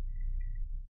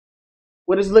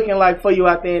 What is looking like for you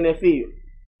out there in that field?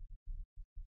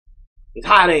 It's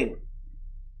hot, ain't it?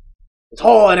 It's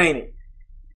hard, ain't it?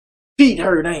 Feet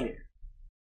hurt, ain't it?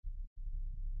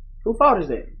 Who fault is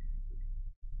that?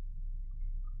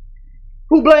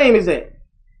 Who blame is that?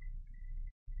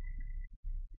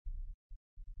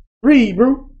 Read,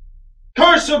 bro.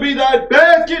 Cursed shall be thy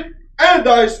basket and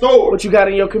thy store. What you got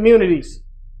in your communities?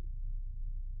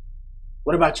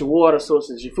 What about your water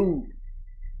sources, your food?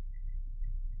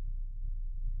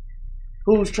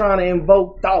 Who's trying to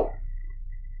invoke thought?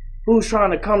 Who's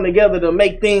trying to come together to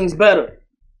make things better?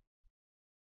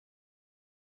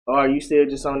 Or are you still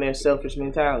just on that selfish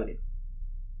mentality?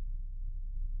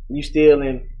 You still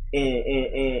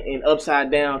in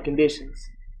upside down conditions.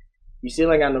 You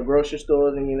still ain't got no grocery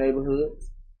stores in your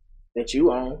neighborhoods that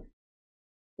you own,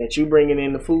 that you bringing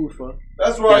in the food for.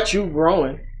 That's right. That you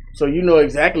growing, so you know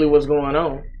exactly what's going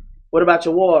on. What about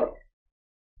your water?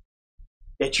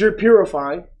 That you're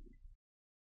purifying,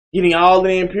 getting all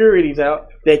the impurities out,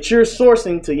 that you're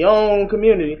sourcing to your own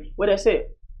community. What that's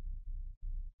it?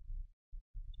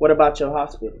 What about your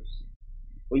hospitals?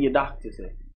 Where your doctors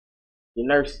at? Your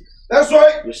nurses? That's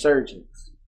right. Your surgeons?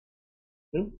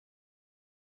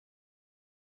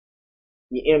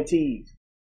 Your EMTs,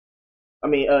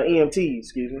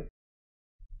 excuse me.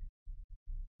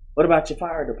 What about your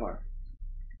fire department?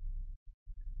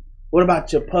 What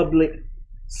about your public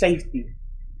safety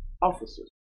officers?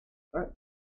 Right?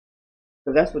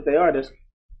 Because that's what they are. They're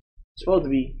supposed to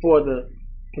be for the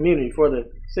community, for the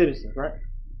citizens, right?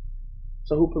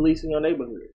 So who policing your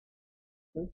neighborhood?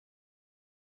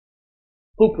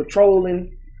 Who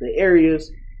patrolling the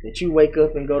areas that you wake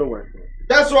up and go to work in?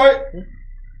 That's right.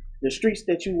 The streets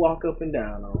that you walk up and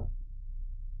down on.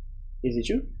 Is it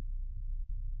you?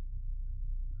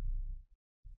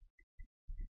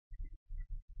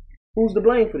 Who's to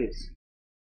blame for this?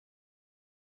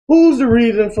 Who's the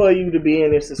reason for you to be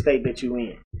in this state that you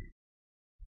in?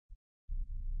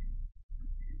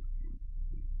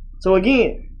 So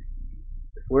again,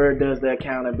 where does the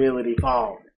accountability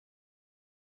fall?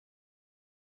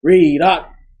 Read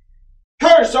up.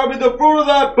 Cursed shall be the fruit of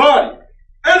thy body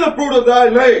and the fruit of thy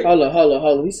land. Hold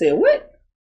on. He said what?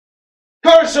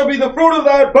 Cursed shall be the fruit of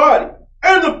thy body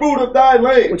and the fruit of thy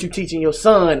land. What you teaching your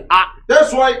son?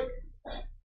 That's right.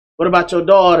 What about your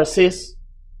daughter, sis?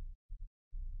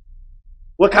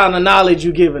 What kind of knowledge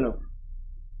you giving them?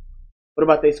 What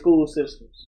about their school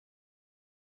systems?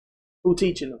 Who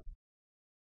teaching them?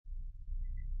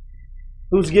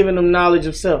 Who's giving them knowledge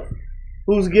of self?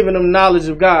 Who's giving them knowledge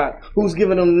of God? Who's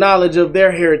giving them knowledge of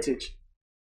their heritage,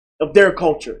 of their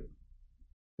culture?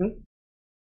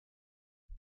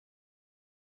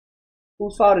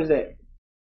 Whose fault is that?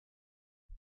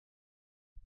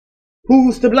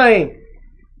 Who's to blame?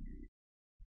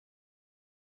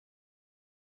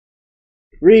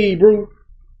 Read, bro.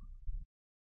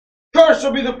 Cursed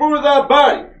shall be the fruit of thy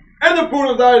body, and the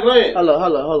fruit of thy land. Hold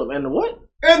up. And the what?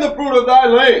 And the fruit of thy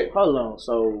land. Hold on.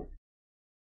 So,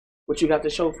 what you got to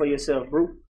show for yourself, bro?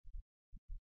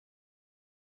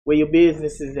 Where your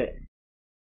business is at?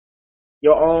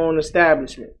 Your own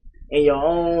establishment and your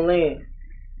own land.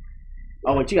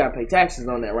 Oh, but you gotta pay taxes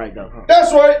on that, right? Though, huh?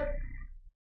 That's right.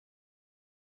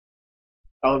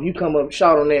 Oh, if you come up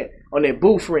short on that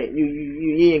booth rent,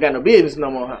 you ain't got no business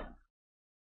no more, huh?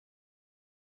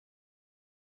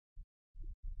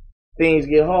 Things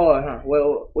get hard, huh?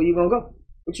 Well, where you gonna go?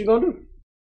 What you gonna do?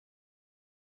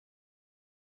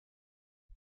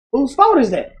 Whose fault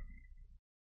is that?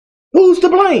 Who's to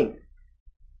blame?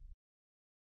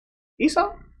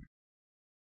 Esau?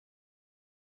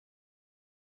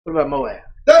 What about Moab?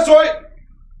 That's right.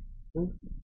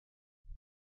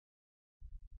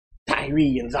 Tyre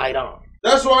and Zidon.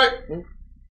 That's right.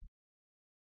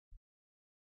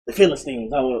 The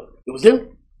Philistines. Oh, it was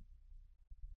them?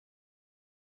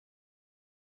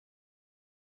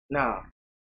 Nah.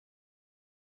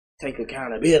 Take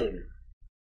accountability.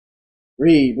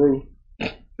 Read, bro.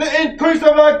 The increase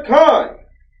of thy kind,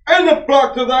 and the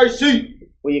flocks of thy sheep.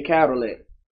 Where your cattle at?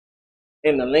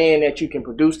 In the land that you can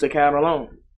produce the cattle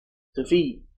on. To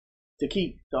feed. To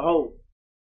keep. To hold.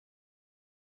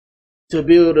 To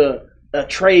build a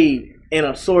trade and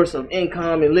a source of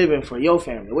income and living for your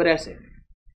family. What that's at?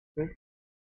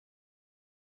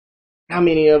 How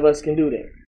many of us can do that?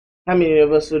 How many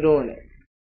of us are doing that?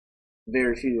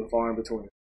 Very few and far in between.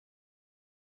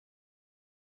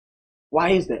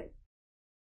 Why is that?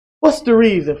 What's the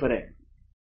reason for that?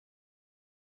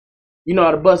 You know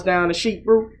how to bust down the sheep,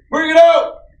 bro? Bring it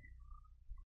out.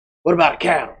 What about a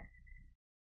cow?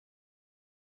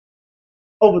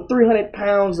 Over 300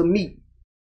 pounds of meat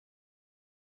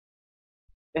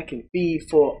that can feed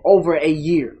for over a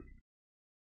year.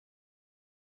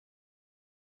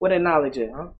 Where that knowledge at,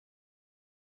 huh?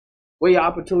 Where your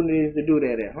opportunities to do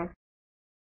that at, huh?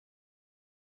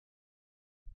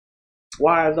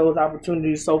 Why is those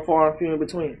opportunities so far and few in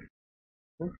between?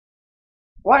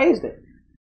 Why is that?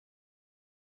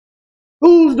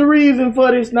 Who's the reason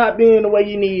for this not being the way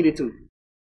you need it to?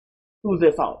 Who's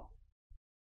at fault?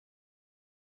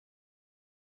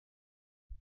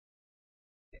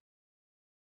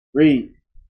 Read.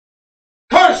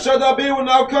 Cursed shalt thou be when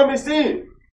thou comest in,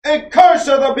 and cursed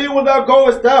shalt thou be when thou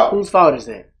goest out. Whose fault is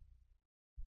that?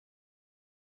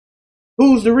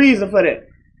 Who's the reason for that?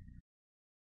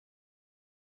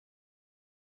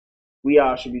 We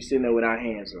all should be sitting there with our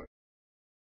hands up.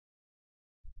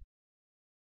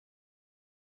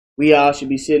 We all should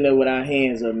be sitting there with our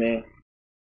hands up, man.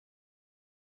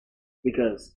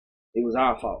 Because it was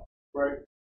our fault. Right.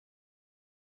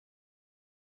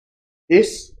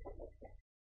 This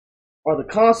are the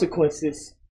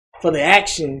consequences for the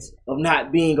actions of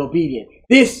not being obedient.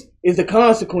 This is the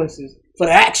consequences for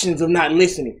the actions of not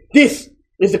listening. This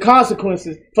is the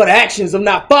consequences for the actions of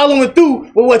not following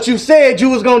through with what you said you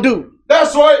was going to do.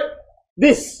 That's right.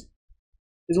 This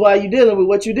is why you're dealing with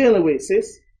what you're dealing with,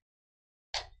 sis.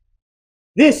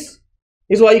 This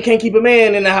is why you can't keep a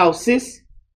man in the house, sis.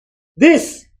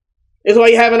 This is why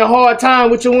you're having a hard time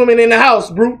with your woman in the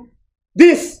house, bro.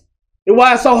 This is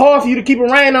why it's so hard for you to keep a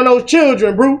rein on those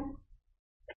children, bro.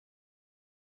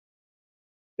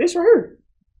 This for her.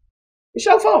 It's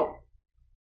your fault.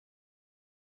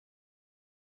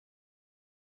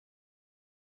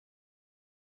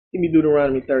 Give me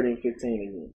Deuteronomy 30 and 15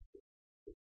 again.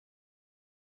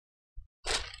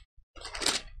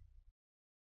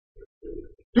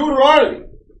 Deuteronomy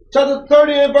chapter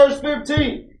 30 and verse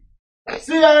 15.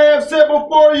 See, I have set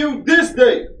before you this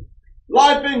day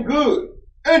life and good,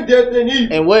 and death and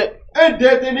evil. And what? And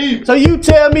death and evil. So you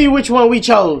tell me which one we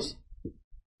chose.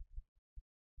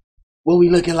 What we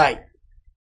looking like?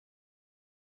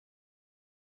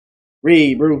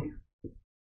 Read, bro.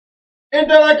 And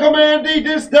that I command thee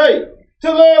this day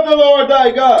to love the Lord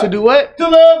thy God. To do what? To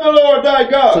love the Lord thy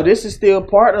God. So this is still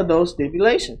part of those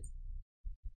stipulations.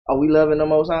 Are we loving the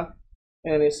Most High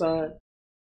and His Son?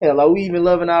 Hell, are we even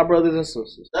loving our brothers and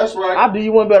sisters? That's right. I'll do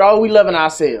you one better. Are we loving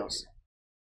ourselves?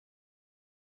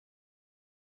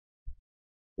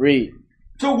 Read.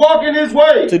 To walk in His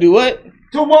way. To do what?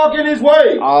 To walk in His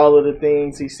way. All of the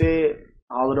things He said,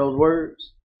 all of those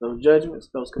words, those judgments,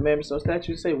 those commandments, those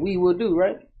statutes, say we will do,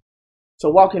 right? So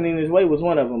walking in his way was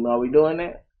one of them. Are we doing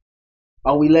that?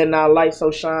 Are we letting our light so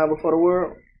shine before the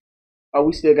world? Or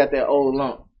we still got that old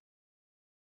lump?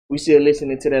 We still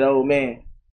listening to that old man.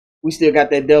 We still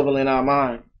got that devil in our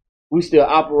mind. We still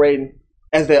operating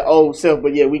as that old self,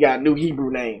 but yeah, we got new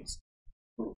Hebrew names.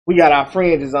 We got our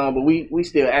fringes on, but we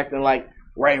still acting like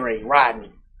Ray Ray,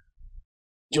 Rodney,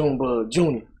 Junebug,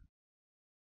 Junior,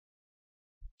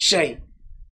 Shay,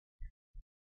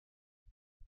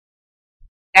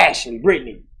 Ashley,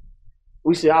 Brittany.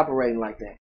 We still operating like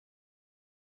that.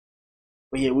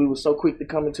 But yeah, we were so quick to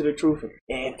come into the truth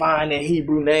and find that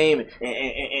Hebrew name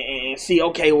and see,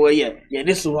 okay, well, yeah,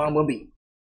 this is who I'm going to be.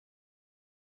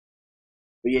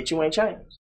 But yet you ain't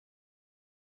changed.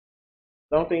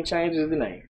 The only thing changes is the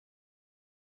name.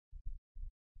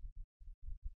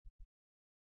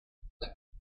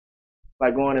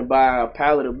 Like going and buy a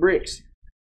pallet of bricks.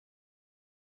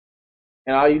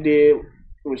 And all you did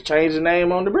was change the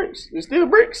name on the bricks. It's still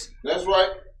bricks. That's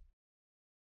right.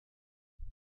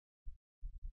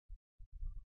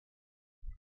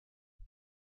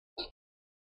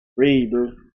 Read,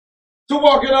 bro. To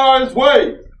walk in all his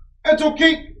ways and to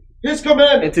keep his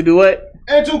commandments. And to do what?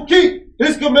 And to keep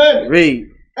his commandments. Read.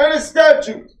 And his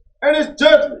statutes and his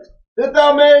judgments, that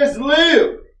thou mayest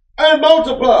live and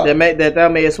multiply. That thou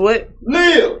mayest what?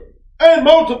 Live and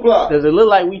multiply. Does it look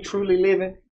like we truly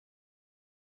living?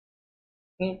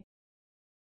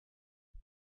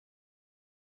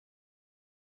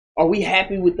 Are we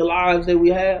happy with the lives that we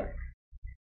have?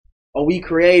 Or we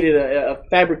created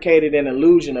fabricated an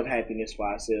illusion of happiness for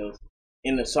ourselves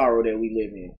in the sorrow that we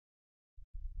live in?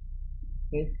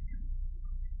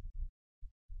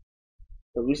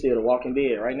 Because we still the walking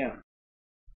dead right now.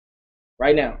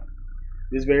 Right now.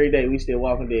 This very day, we still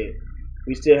walking dead.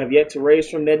 We still have yet to raise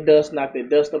from that dust, knock that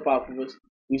dust up off of us.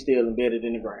 We still embedded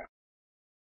in the ground.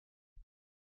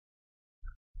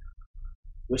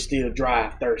 We're still dry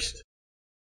of thirst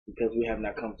because we have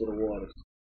not come through the waters.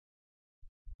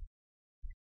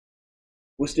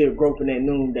 We're still groping at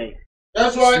noonday.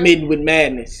 That's right. Smitten with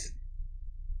madness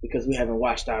because we haven't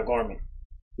washed our garment.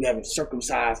 We haven't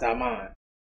circumcised our mind.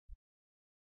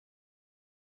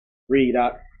 Read,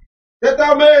 Doc. That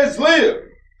thou mayest live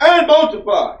and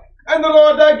multiply, and the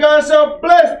Lord thy God shall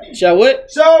bless thee. Shall what?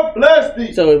 Shall bless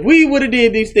thee. So if we would have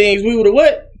did these things, we would have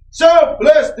what? Shall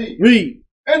bless thee. Read.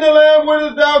 In the land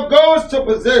whither thou goest to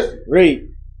possess it. Read.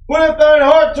 But if thine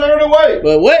heart turn away.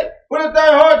 But what? But if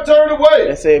thine heart turn away.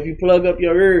 Let's say if you plug up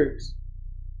your ears,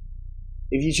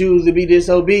 if you choose to be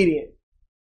disobedient,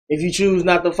 if you choose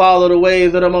not to follow the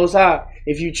ways of the Most High,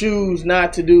 if you choose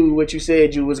not to do what you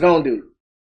said you was going to do.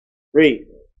 Read.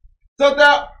 So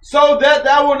that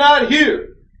thou will not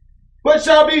hear, but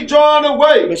shall be drawn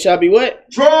away. But shall be what?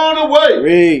 Drawn away.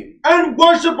 Read. And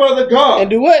worship other gods. And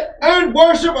do what? And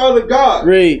worship other gods.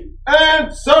 Read.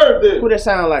 And serve them. Who that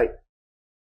sound like?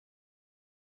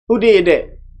 Who did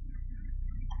that?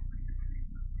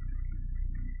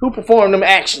 Who performed them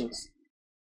actions?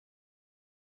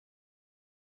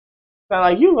 Sound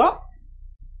like you, huh?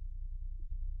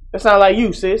 That sound like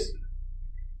you, sis.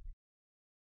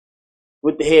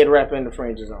 With the head wrap and the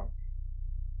fringes on.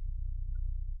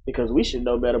 Because we should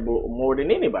know better more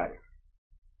than anybody.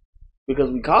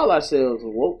 Because we call ourselves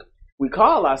woke. We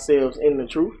call ourselves in the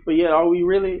truth. But yet, are we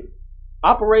really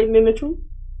operating in the truth?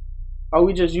 Are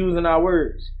we just using our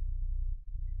words?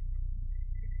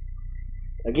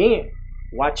 Again,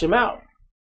 watch him out.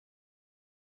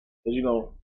 Because you're going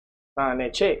to find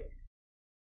that check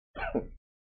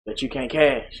that you can't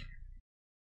cash.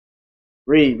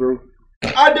 Read, bro.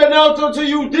 I denounce unto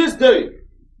you this day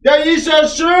that ye shall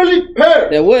surely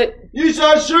perish. That what? Ye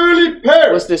shall surely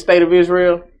perish. What's the state of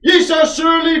Israel? Ye shall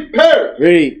surely perish.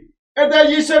 Read. And that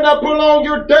ye shall not prolong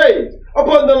your days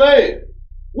upon the land,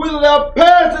 whither thou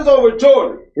passest over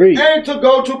Jordan, Read. and to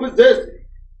go to possess it.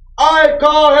 I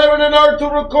call heaven and earth to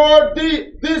record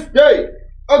thee this day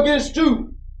against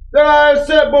you, that I have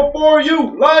set before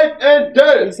you life and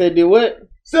death. He said, did what?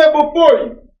 Set before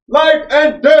you life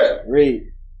and death. Read.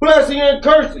 Blessing and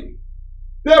cursing.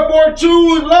 Therefore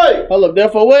choose life. Hold up,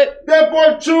 therefore what?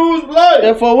 Therefore choose life.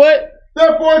 Therefore what?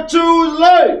 Therefore choose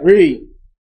life. Read.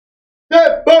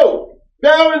 That both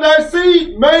thou and thy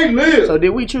seed may live. So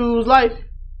did we choose life?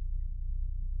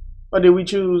 Or did we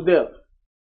choose death?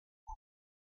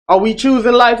 Are we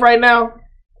choosing life right now?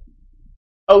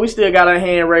 Oh, we still got our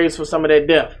hand raised for some of that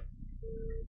death.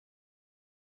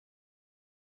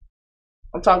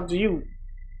 I'm talking to you.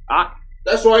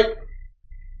 That's right.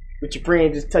 With your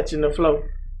friend just touching the floor.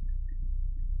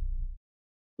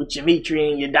 With your mitri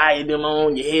and your diadem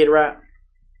on, your head wrap.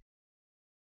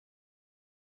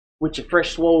 With your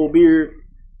fresh swole beard.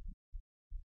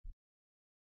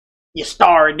 your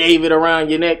Star of David around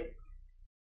your neck.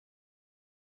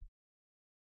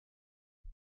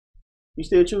 You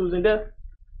still choosing death?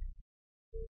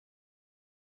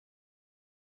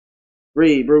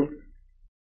 Read, bro.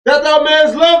 That thou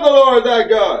mayest love the Lord thy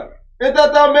God, and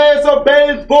that thou mayest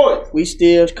obey his voice. We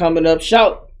still coming up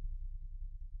shout.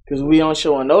 Because we aren't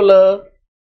showing no love,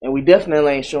 and we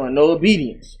definitely ain't showing no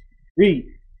obedience. Read.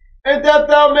 And that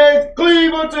thou mayest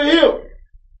cleave unto him,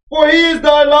 for he is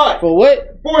thy life. For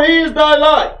what? For he is thy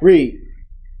life. Read.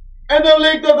 And the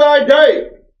length of thy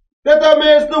days, that thou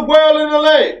mayest dwell in the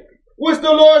land, which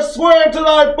the Lord sware to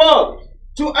thy fathers,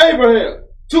 to Abraham,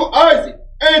 to Isaac,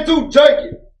 and to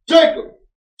Jacob,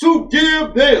 to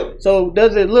give them. So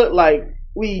does it look like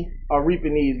we are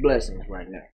reaping these blessings right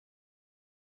now?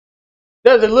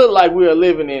 Does it look like we are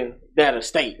living in that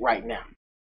estate right now?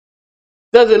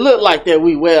 Does it look like that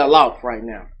we well off right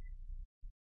now?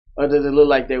 Or does it look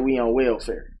like that we on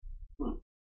welfare?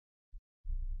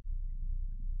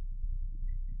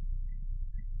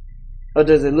 Or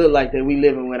does it look like that we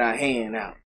living with our hand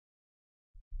out?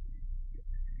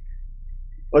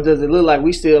 Or does it look like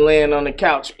we still laying on the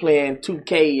couch playing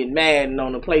 2K and Madden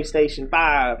on the PlayStation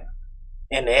 5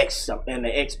 and the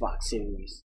Xbox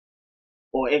Series?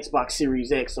 Or Xbox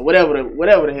Series X or whatever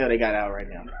the hell they got out right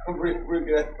now.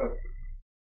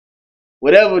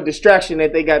 Whatever distraction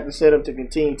that they got to set up to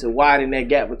continue to widen that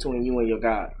gap between you and your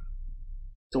God.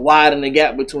 To widen the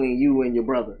gap between you and your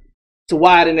brother. To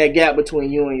widen that gap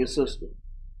between you and your sister.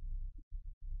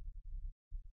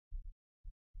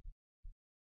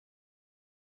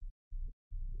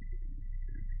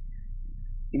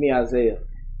 Give me Isaiah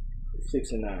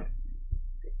 6 and 9.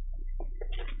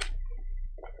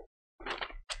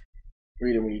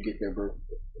 Read it when you get there, bro.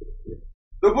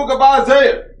 The book of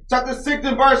Isaiah, chapter 6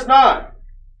 and verse 9.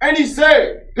 And he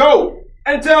said, go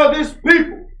and tell this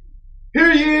people,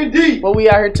 hear ye indeed. What we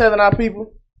out here telling our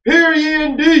people? Hear ye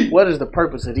indeed. What is the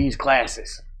purpose of these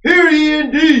classes? Hear ye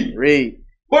indeed. Read.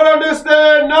 But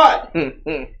understand not.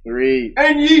 Read.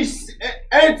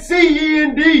 And see ye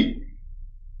indeed.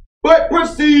 But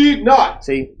perceive not.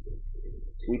 See,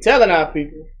 we telling our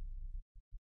people,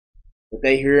 but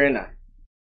they hearing not.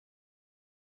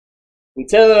 We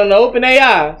telling them to open their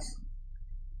eyes,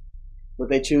 but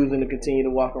they choosing to continue to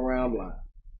walk around blind.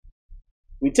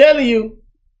 We telling you,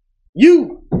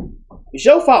 it's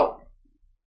your fault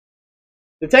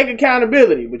to take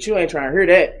accountability, but you ain't trying to hear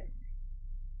that.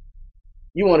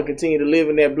 You want to continue to live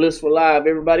in that blissful life.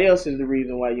 Everybody else is the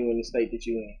reason why you in the state that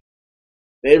you in.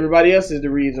 That everybody else is the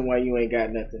reason why you ain't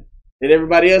got nothing. That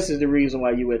everybody else is the reason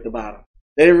why you at the bottom.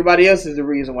 That everybody else is the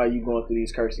reason why you going through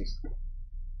these curses.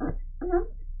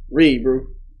 Read, bro.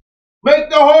 Make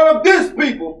the heart of this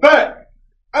people fat,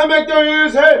 and make their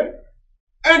ears heavy,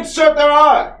 and shut their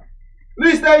eyes,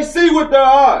 lest they see with their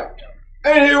eyes,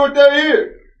 and hear with their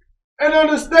ears, and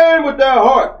understand with their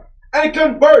heart, and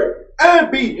convert,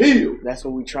 and be healed. That's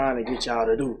what we're trying to get y'all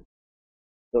to do.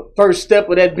 The first step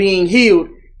of that being healed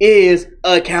is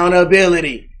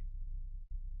accountability.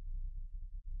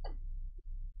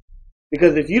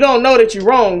 Because if you don't know that you're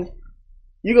wrong,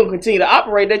 you're going to continue to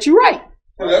operate that you're right.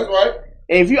 Well, that's right.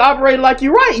 And if you operate like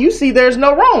you're right, you see there's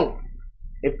no wrong.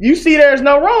 If you see there's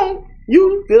no wrong,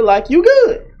 you feel like you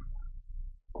good.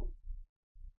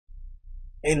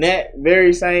 In that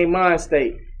very same mind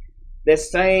state, that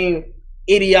same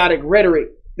idiotic rhetoric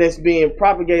that's being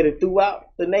propagated throughout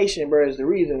the nation, bro, is the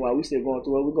reason why we still going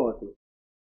through what we're going through.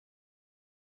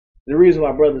 The reason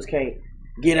why brothers can't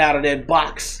get out of that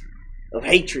box of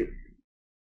hatred,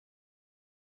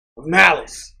 of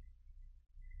malice,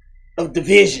 of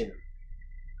division,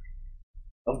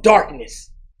 of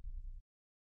darkness.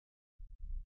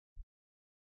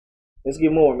 Let's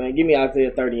get more, man. Give me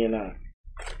Isaiah 30 and 9.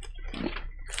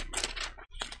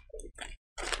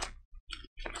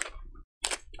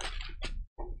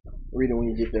 Read it when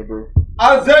you get there, bro.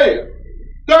 Isaiah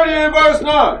 30 and verse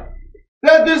 9.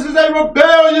 That this is a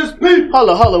rebellious people. Hold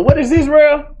on. What is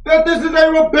Israel? That this is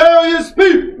a rebellious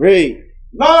people. Read.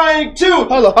 Lying children.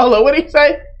 Hold on. What did he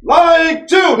say? Lying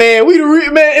children.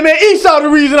 Man, man, Esau the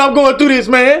reason I'm going through this,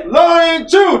 man. Lying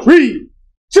children. Read.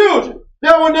 Children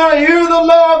that will not hear the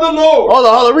law of the Lord. Hold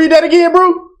on. Read that again,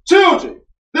 bro. Children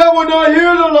that will not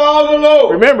hear the law of the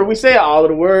Lord. Remember, we say all of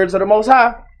the words of the Most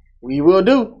High, we will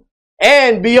do.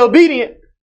 And be obedient.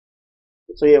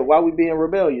 So yeah, why we being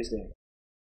rebellious then?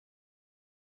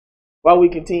 Why we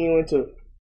continuing to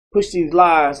push these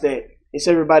lies that it's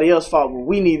everybody else's fault, but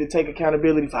we need to take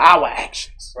accountability for our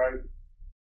actions? Right.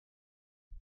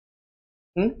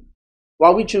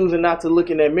 Why we choosing not to look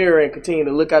in that mirror and continue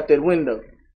to look out that window?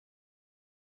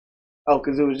 Oh,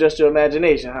 because it was just your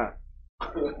imagination, huh?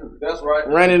 That's right.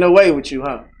 Running away with you,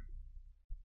 huh?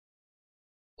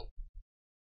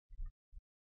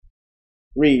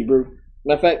 Read, bro.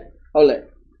 Matter of fact, hold up.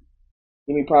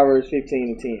 Give me Proverbs 15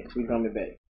 and 10. We coming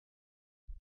back.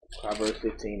 Proverbs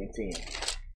 15 and 10.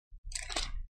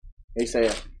 They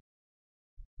say,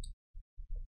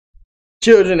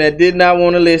 children that did not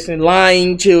want to listen,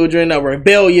 lying children, a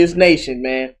rebellious nation,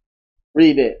 man.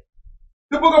 Read it.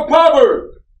 The book of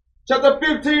Proverbs, chapter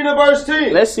 15 and verse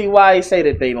 10. Let's see why he say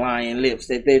that they lying lips,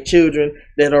 that they're children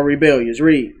that are rebellious.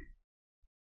 Read.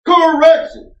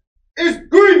 Correction is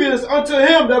grievous unto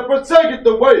him that forsaketh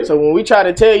the way. So when we try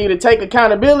to tell you to take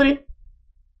accountability,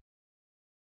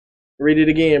 read it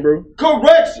again, bro.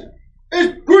 Correction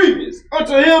is grievous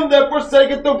unto him that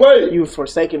forsaketh the way. You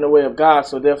forsaking the way of God,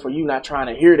 so therefore you not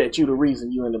trying to hear that you the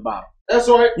reason you in the bottom. That's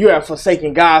right. You have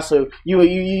forsaken God, so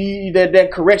that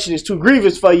correction is too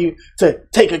grievous for you to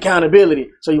take accountability.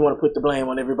 So you want to put the blame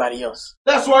on everybody else.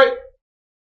 That's right.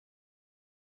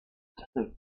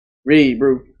 Read,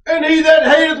 bro. And he that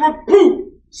hateth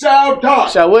reproof shall die.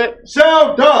 Shall what?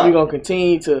 Shall die. You're gonna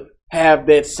continue to have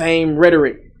that same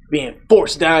rhetoric being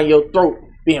forced down your throat,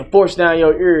 being forced down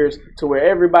your ears, to where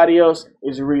everybody else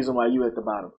is the reason why you at the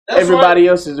bottom. That's everybody right.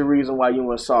 else is the reason why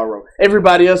you in sorrow.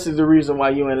 Everybody else is the reason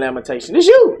why you in lamentation. It's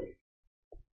you.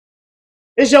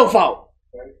 It's your fault.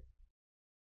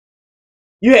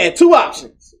 You had two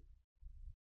options.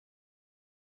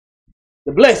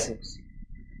 The blessings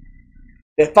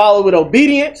that follow with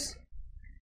obedience,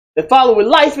 that follow with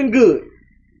life and good,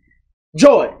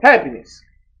 joy, happiness,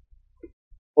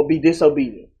 or be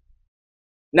disobedient.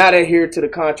 Not adhere to the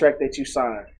contract that you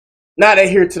signed. Not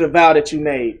adhere to the vow that you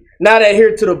made. Not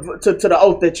adhere to the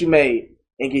oath that you made.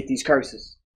 And get these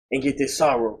curses. And get this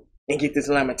sorrow. And get this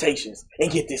lamentations.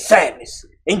 And get this sadness.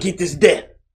 And get this death.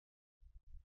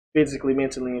 Physically,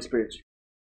 mentally, and spiritually.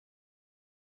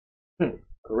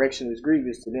 Correction is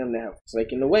grievous to them that have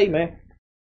forsaken the way, man.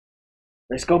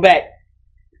 Let's go back.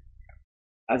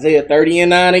 Isaiah 30 and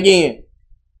 9 again.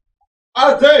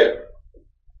 Isaiah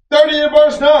 30 and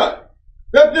verse 9.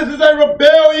 That this is a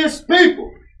rebellious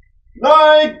people,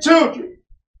 lying children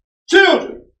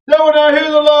that will not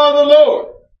hear the law of the Lord,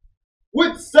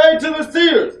 which say to the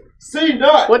seers, see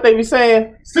not. What they be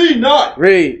saying? See not.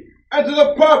 Read. And to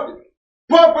the prophet,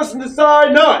 prophesy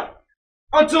not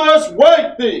unto us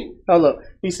right things. Hold up.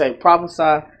 He say,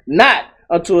 prophesy not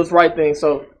unto us right things.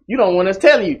 So you don't want us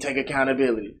telling you take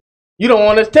accountability. You don't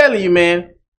want us telling you,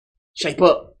 man, shape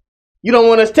up. You don't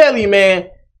want us telling you, man,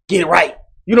 get it right.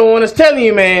 You don't want us telling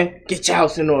you, man, get your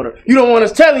house in order. You don't want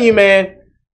us telling you, man,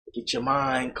 get your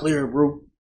mind clear, bro.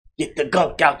 Get the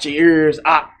gunk out your ears.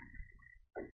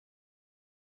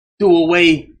 Do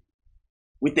away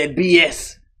with that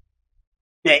BS.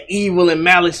 That evil and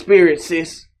malice spirit,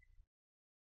 sis.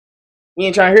 You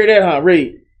ain't trying to hear that, huh?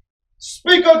 Read.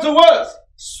 Speak unto us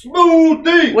smooth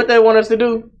things. What they want us to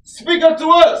do? Speak unto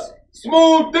us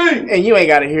smooth things. And you ain't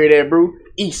got to hear that, bro.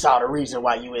 Esau the reason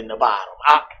why you in the bottom.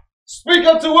 Speak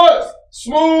unto us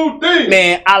smooth things.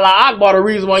 Man, Allah Akbar the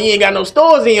reason why you ain't got no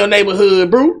stores in your neighborhood,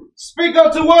 bro. Speak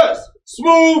unto us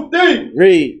smooth things.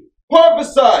 Read.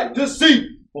 Prophesy deceit.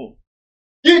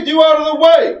 Get you out of the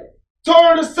way.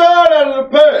 Turn aside out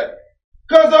of the path.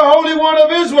 Cause the Holy One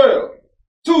of Israel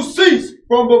to cease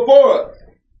from before us.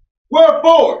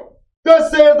 Wherefore,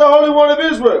 thus saith the Holy One of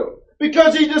Israel,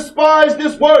 because ye despise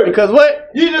this word. Because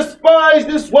what? Ye despise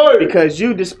this word. Because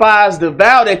you despise the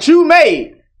vow that you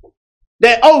made.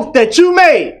 That oath that you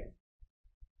made.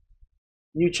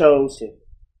 You chose to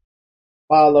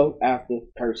follow after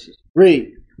curses.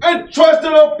 Read. And trust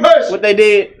in oppression. What they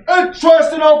did? And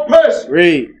trust in oppression.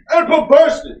 Read. And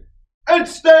perversion. And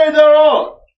stay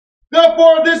thereon.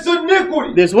 Therefore this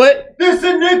iniquity. This what? This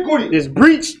iniquity. This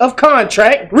breach of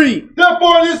contract. Read.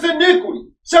 Therefore this iniquity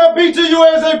shall be to you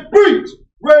as a breach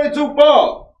ready to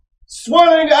fall,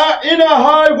 swelling in a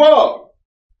high wall,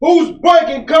 whose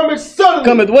breaking cometh suddenly.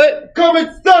 Cometh what?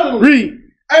 Cometh suddenly. Read.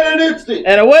 At an instant.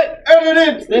 And a what? At an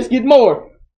instant. Let's get more.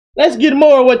 Let's get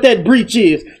more of what that breach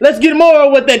is. Let's get more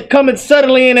of what that cometh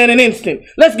suddenly in an instant.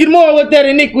 Let's get more of what that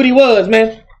iniquity was,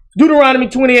 man. Deuteronomy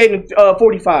 28 and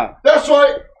 45. That's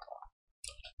right.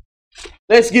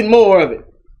 Let's get more of it.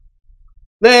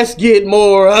 Let's get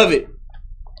more of it.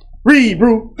 Read,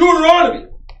 bro. Deuteronomy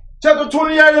chapter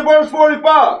 28 and verse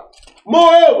 45.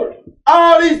 Moreover,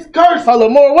 all these curses. Hold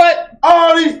on, more what?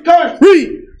 All these curses.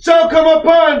 Read. Shall come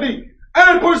upon thee.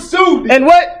 And pursue thee. And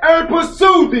what? And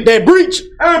pursue thee. That breach.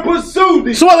 And pursue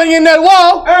thee. Swelling in that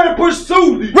wall. And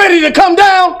pursue thee. Ready to come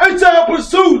down. And shall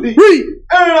pursue thee. Read.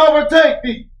 And overtake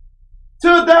thee.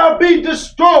 Till thou be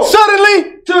destroyed.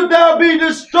 Suddenly. Till thou be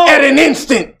destroyed. At an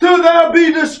instant. Till thou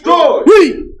be destroyed.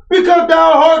 Read. Because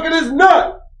thou hearkenest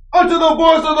not unto the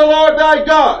voice of the Lord thy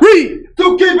God. Read.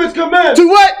 To keep his commandments. To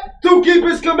what? To keep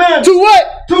his commandments. To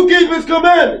what? To keep his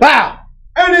commandments. Bow.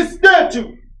 And his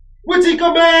statutes, which he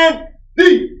command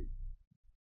thee.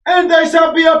 And they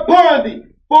shall be upon thee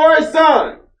for a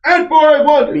sign and for a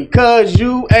wonder. Because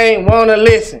you ain't want to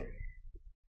listen.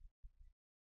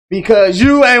 Because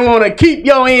you ain't want to keep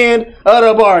your end of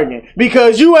the bargain.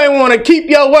 Because you ain't want to keep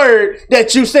your word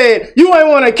that you said. You ain't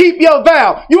want to keep your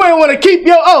vow. You ain't want to keep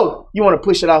your oath. You want to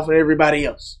push it off on everybody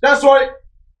else. That's right.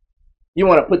 You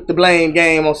want to put the blame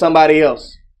game on somebody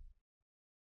else.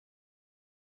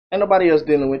 Ain't nobody else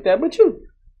dealing with that but you.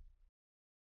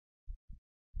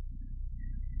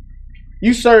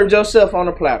 You served yourself on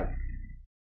a platter.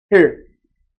 Here,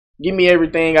 give me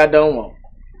everything I don't want.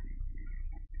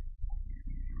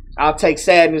 I'll take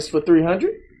sadness for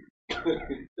 300.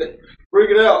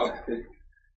 Bring it out.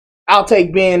 I'll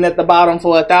take being at the bottom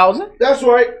for 1,000. That's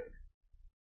right.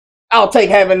 I'll take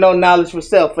having no knowledge for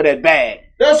self for that bag.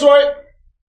 That's right.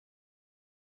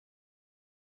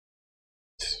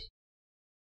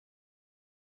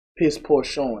 Piss poor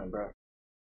showing, bro.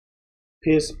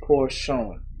 Piss poor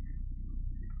showing.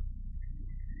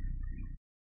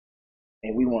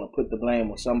 And we want to put the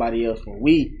blame on somebody else when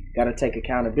we got to take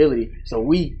accountability so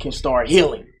we can start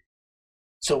healing.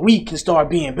 So we can start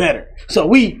being better. So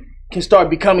we can start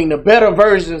becoming the better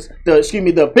versions,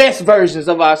 the best versions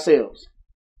of ourselves.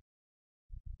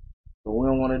 But we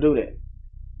don't want to do that.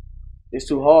 It's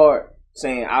too hard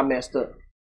saying I messed up.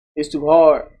 It's too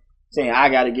hard saying I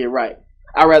got to get right.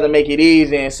 I'd rather make it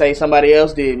easy and say somebody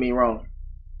else did me wrong.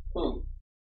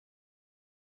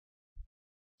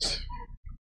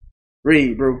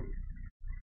 Read, bro.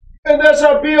 And there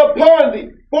shall be upon thee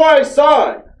for a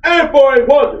sign and for a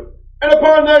wonder, and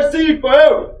upon thy seed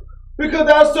forever, because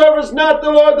thou servest not the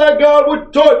Lord thy God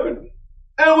with joyfulness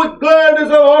and with gladness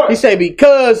of heart. He said,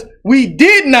 because we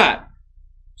did not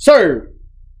serve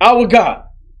our God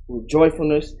with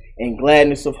joyfulness and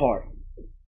gladness of heart.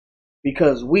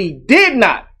 Because we did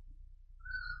not,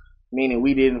 meaning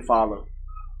we didn't follow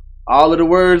all of the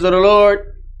words of the Lord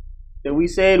that we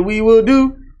said we will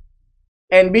do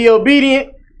and be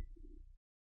obedient.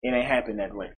 It ain't happened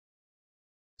that way.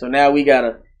 So now we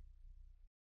gotta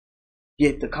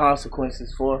get the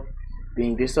consequences for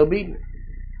being disobedient.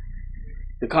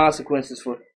 The consequences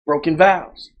for broken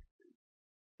vows.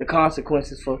 The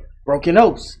consequences for broken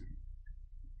oaths.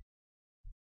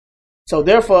 So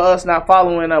therefore, us not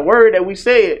following a word that we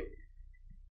said,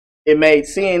 it made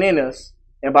sin in us.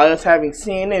 And by us having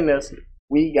sin in us,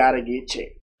 we got to get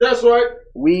checked. That's right.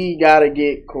 We got to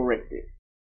get corrected.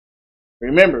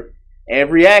 Remember,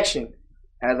 every action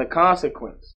has a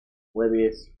consequence, whether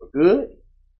it's for good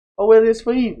or whether it's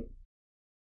for evil.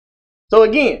 So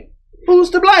again, who's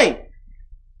to blame?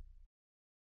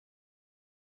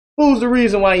 Who's the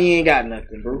reason why you ain't got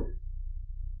nothing, bro?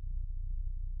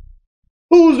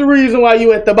 Who's the reason why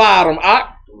you at the bottom?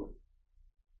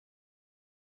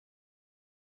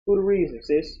 Who the reason,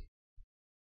 sis?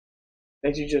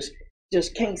 That you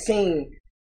just can't seem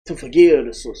to forgive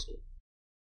the sister.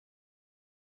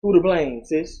 Who to blame,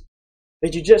 sis?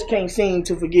 That you just can't seem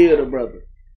to forgive the brother.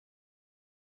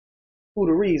 Who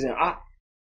the reason?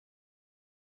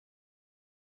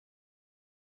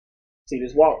 See,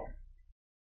 this walk,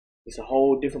 it's a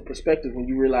whole different perspective when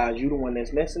you realize you're the one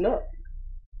that's messing up.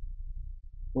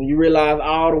 When you realize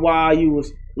all the while you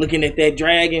was looking at that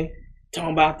dragon,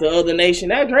 talking about the other nation,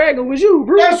 that dragon was you,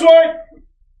 bro. That's right.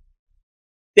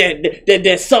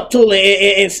 That subtle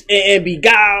and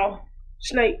beguile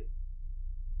snake,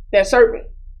 that serpent,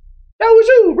 that was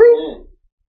you, bro.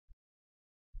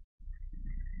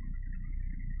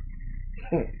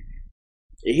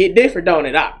 It hit different, don't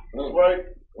it, That's right.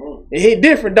 It hit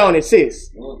different, don't it, sis?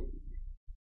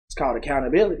 It's called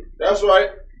accountability. That's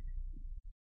right.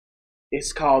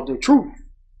 It's called the truth.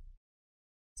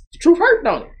 The truth hurt,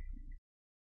 don't it?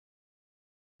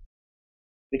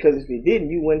 Because if it didn't,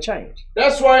 you wouldn't change.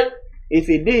 That's right. If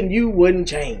it didn't, you wouldn't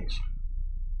change.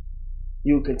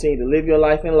 You would continue to live your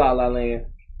life in La La Land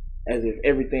as if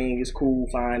everything is cool,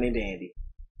 fine, and dandy.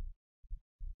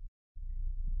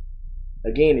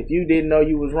 Again, if you didn't know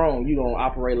you was wrong, you don't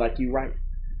operate like you right.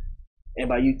 And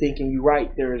by you thinking you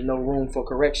right, there is no room for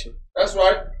correction. That's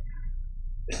right.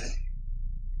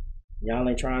 Y'all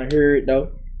ain't trying to hear it,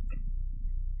 though.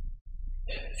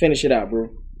 Finish it out, bro.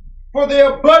 For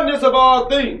the abundance of all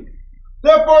things,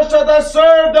 therefore shalt thou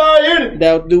serve thy enemy.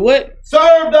 Thou do what?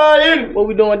 Serve thy enemy. What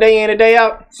we doing day in and day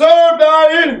out? Serve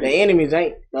thy enemy. The enemies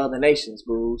ain't the other nations,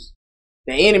 bros.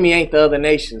 The enemy ain't the other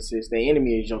nations, sis. The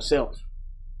enemy is yourself.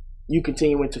 You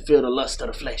continuing to feel the lust of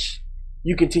the flesh.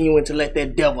 You continuing to let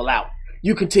that devil out.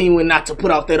 You continuing not to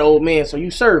put off that old man, so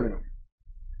you serving him.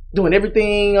 Doing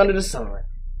everything under the sun.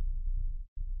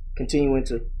 continuing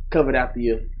to covet after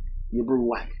your brew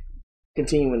wife,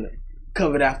 continuing to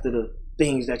covet after the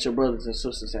things that your brothers and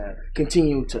sisters have,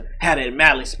 continue to have that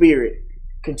malice spirit,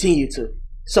 continue to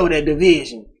sow that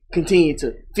division, continue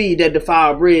to feed that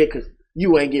defiled bread because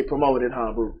you ain't get promoted,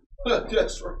 huh, bro?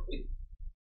 That's right.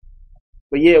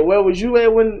 But yeah, where was you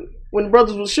at when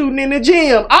brothers was shooting in the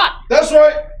gym? That's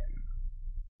right.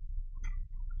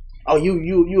 Oh,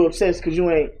 you obsessed because you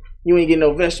ain't getting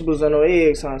no vegetables or no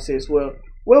eggs, huh, sis? Well,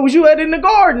 where was you at in the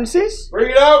garden, sis?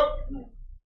 Bring it out.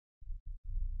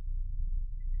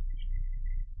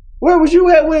 Where was you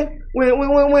at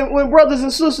when brothers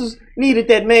and sisters needed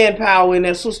that manpower and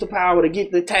that sister power to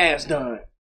get the task done?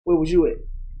 Where was you at?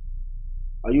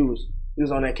 Oh, you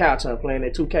was on that couch, huh, playing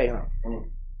that 2K, huh? Mm.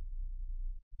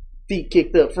 Feet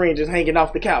kicked up, fringes hanging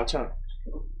off the couch, huh?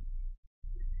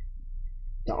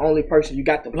 The only person you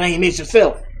got to blame is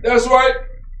yourself. That's right.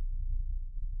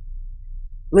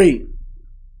 Read.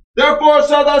 Therefore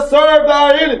shalt thou serve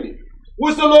thy enemy,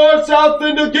 which the Lord shall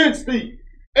send against thee,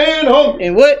 and hunger.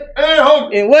 And what? And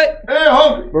hunger. And what? And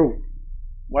hunger. Bro,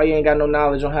 why you ain't got no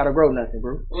knowledge on how to grow nothing,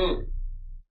 bro? Mm.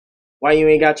 Why you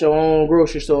ain't got your own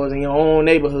grocery stores in your own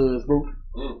neighborhoods, bro?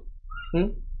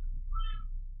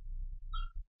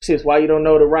 Sis, why you don't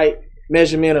know the right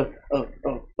measurement of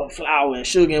flour and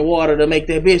sugar and water to make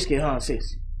that biscuit, huh,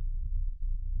 sis?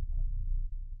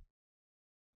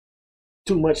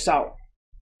 Too much salt,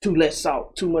 too less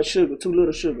salt, too much sugar, too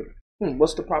little sugar.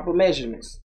 What's the proper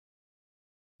measurements?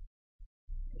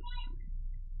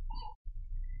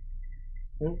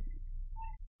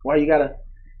 Why you gotta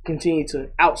continue to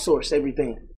outsource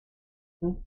everything?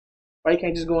 Why you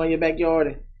can't just go in your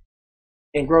backyard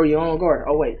and grow your own garden?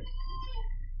 Oh wait,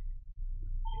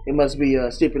 it must be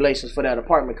stipulations for that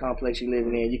apartment complex you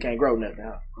living in. You can't grow nothing,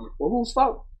 huh? Well, whose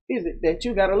fault is it that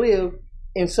you gotta live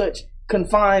in such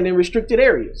confined and restricted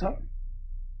areas, huh?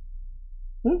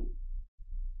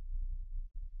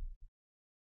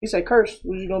 He said, "Curse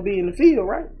was you gonna be in the field,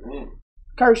 right?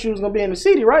 Curse you was gonna be in the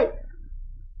city, right?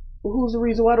 Well, who's the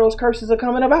reason why those curses are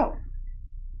coming about?"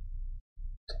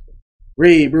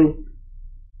 Read, bro.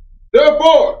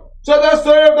 Therefore shalt thou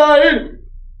serve thy enemy,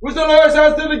 which the Lord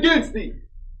shall send against thee,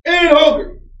 in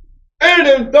hunger, and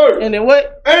in thirst. And in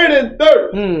what? And in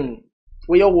thirst.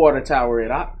 Where your water tower at,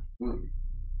 Op?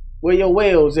 Where your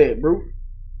wells at, bro?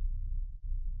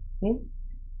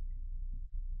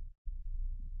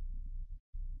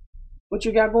 What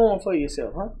you got going for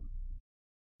yourself, huh?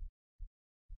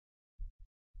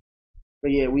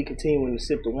 But yeah, we continuing to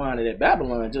sip the wine of that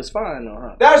Babylon just fine, though,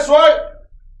 huh? That's right.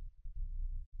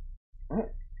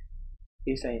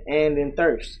 He's saying, and in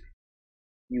thirst.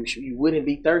 You wouldn't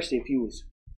be thirsty if you was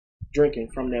drinking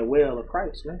from that well of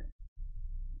Christ, man.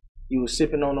 You was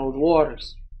sipping on those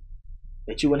waters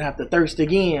that you wouldn't have to thirst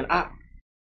again.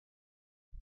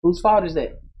 Whose fault is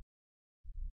that?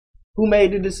 Who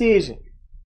made the decision?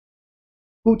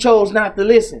 Who chose not to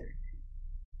listen?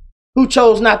 Who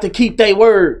chose not to keep their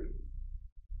word?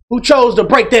 Who chose to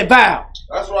break that vow?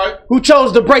 That's right. Who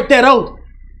chose to break that oath?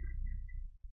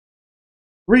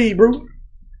 Read, bro.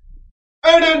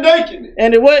 And in nakedness.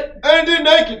 And in what? And in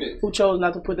nakedness. Who chose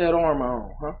not to put that armor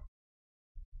on, huh?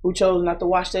 Who chose not to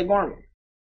wash that garment?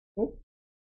 Who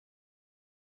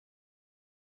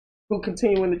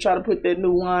continuing to try to put that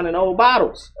new wine in old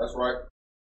bottles? That's right.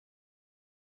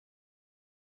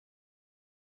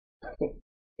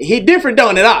 It hit different,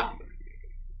 don't it, Op?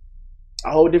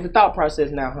 A whole different thought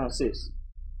process now, huh, sis?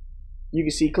 You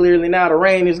can see clearly now the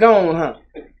rain is gone, huh?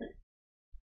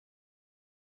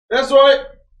 That's right.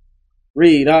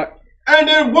 Read, Doc. And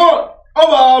in one of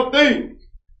all things,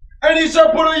 and he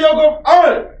shall put a yoke of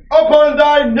iron upon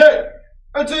thy neck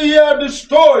until he have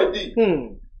destroyed thee.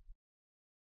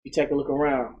 You take a look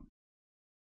around.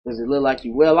 Does it look like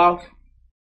you well off,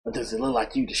 or does it look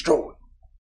like you destroyed?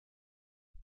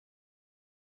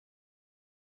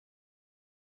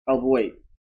 Oh boy,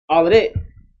 all of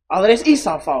that's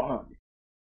Esau's fault, huh?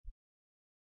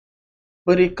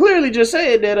 But it clearly just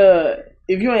said that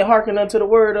if you ain't hearken unto the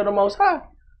word of the Most High,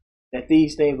 that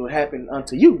these things would happen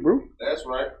unto you, bro. That's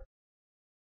right.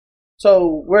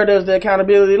 So where does the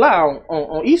accountability lie?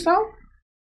 On Esau?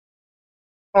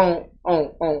 On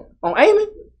Amen?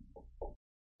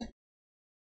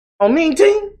 On Mean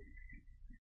Team?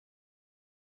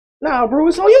 Nah, bro,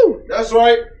 it's on you. That's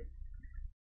right.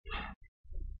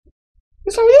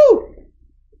 It's on you.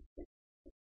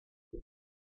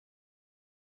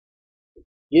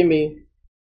 Give me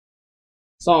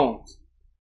Psalms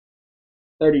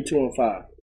 32 and 5.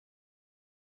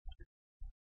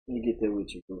 Let me get there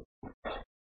with you, bro.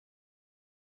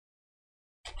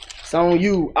 It's on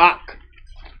you, Ak.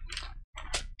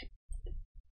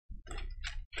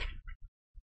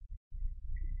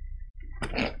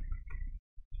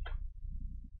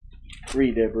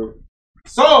 Read that, bro.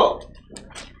 Psalm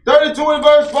 32 and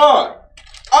verse 5.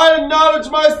 I acknowledge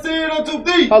my sin unto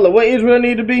thee. Hold on, what Israel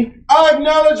need to be? I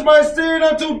acknowledge my sin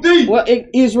unto thee. What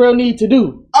Israel need to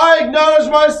do? I acknowledge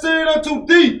my sin unto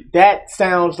thee. That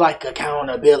sounds like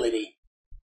accountability.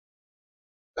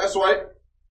 That's right.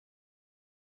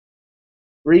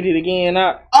 Read it again.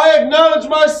 I acknowledge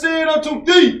my sin unto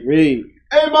thee. Read.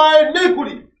 And my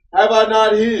iniquity have I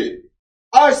not hid.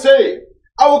 I say,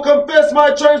 I will confess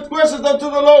my transgressions unto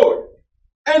the Lord,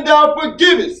 and thou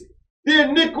forgivest the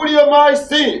iniquity of my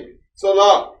sin.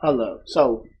 Salah. Hello.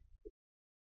 So,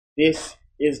 this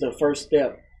is the first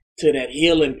step to that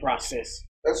healing process.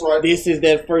 That's right. This is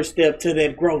that first step to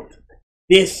that growth.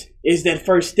 This is that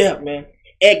first step, man.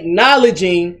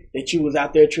 Acknowledging that you was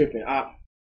out there tripping.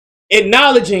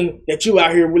 Acknowledging that you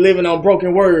out here living on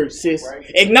broken words, sis. Right.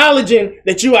 Acknowledging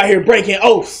that you out here breaking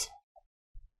oaths.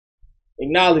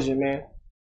 Acknowledging, man,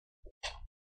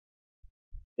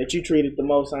 that you treated the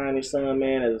Most High and His Son,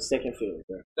 man, as a second fiddle,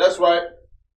 bro. That's right.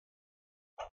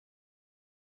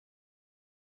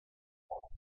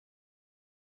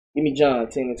 Give me John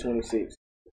 10 and 26.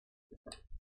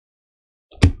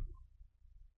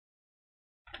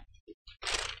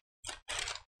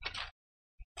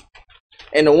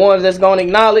 And the ones that's going to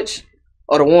acknowledge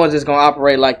are the ones that's going to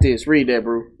operate like this. Read that,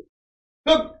 bro.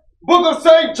 The book of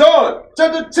St. John,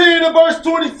 chapter 10 and verse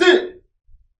 26.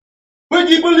 But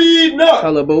ye believe not.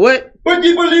 Hello, but what? But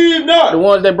ye believe not. The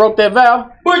ones that broke that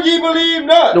vow? But ye believe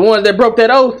not. The ones that broke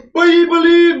that oath? But ye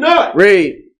believe not.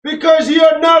 Read. Because ye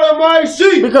are not of my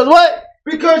sheep. Because what?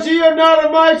 Because ye are not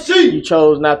of my sheep. You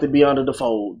chose not to be under the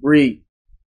fold. Read.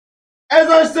 As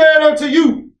I said unto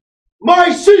you,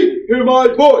 my sheep hear my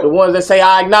voice. The ones that say,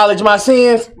 I acknowledge my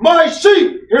sins. My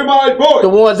sheep hear my voice. The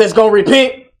ones that's going to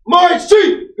repent. My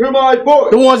sheep hear my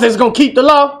voice. The ones that's going to keep the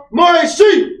law. My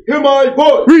sheep hear my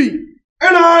voice. Read.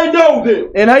 And I know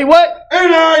them. And hey, what?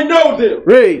 And I know them.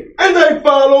 Read. And they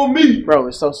follow me. Bro,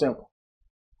 it's so simple.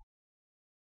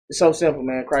 It's so simple,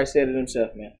 man. Christ said it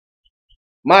himself, man.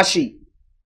 My sheep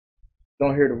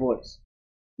don't hear the voice.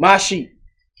 My sheep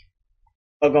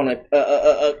are going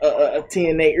to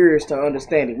attend their ears to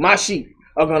understanding. My sheep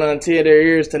are going to attend their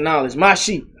ears to knowledge. My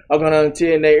sheep are going to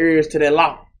attend their ears to their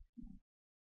law,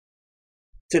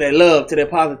 to their love, to their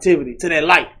positivity, to their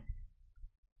light.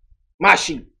 My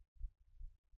sheep.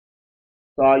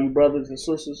 So all you brothers and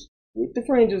sisters with the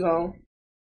fringes on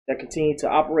that continue to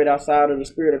operate outside of the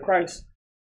Spirit of Christ,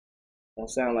 don't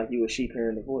sound like you a sheep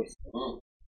hearing the voice.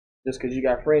 Just because you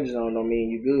got fringes on don't mean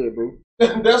you good,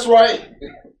 bro. That's right.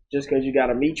 Just because you got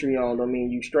a mitri on don't mean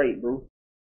you straight, bro.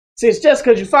 Sis, just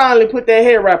because you finally put that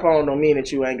hair wrap on don't mean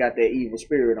that you ain't got that evil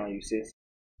spirit on you, sis.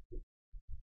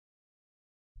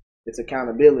 It's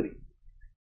accountability.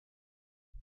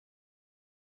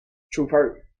 Truth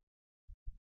hurt.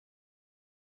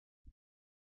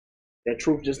 That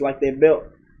truth just like that belt.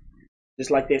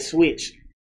 Just like that switch.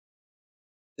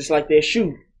 Just like that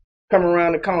shoe. Come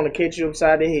around the corner, catch you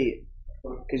upside the head.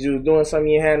 Because you was doing something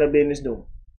you had no business doing.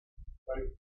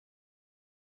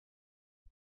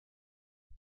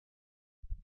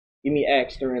 Give me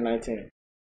Acts 3:19.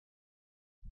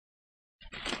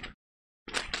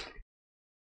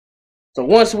 So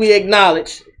once we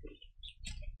acknowledge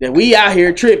that we out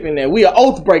here tripping, that we are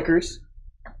oath breakers,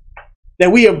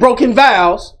 that we have broken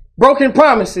vows, broken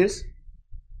promises,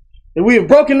 that we have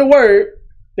broken the word,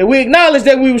 that we acknowledge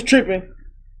that we was tripping,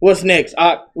 what's next?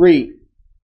 Read.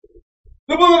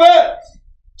 The book of Acts,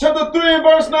 chapter 3 and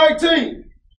verse 19.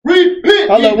 Repent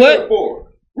Hello, ye what?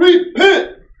 therefore.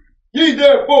 Repent ye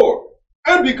therefore,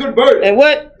 and be converted. And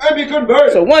what? And be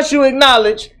converted. So once you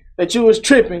acknowledge that you was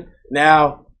tripping,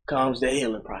 now comes the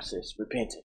healing process.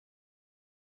 Repenting.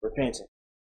 Repenting.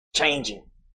 Changing.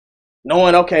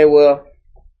 Knowing, okay, well,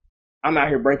 I'm out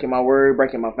here breaking my word,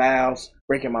 breaking my vows,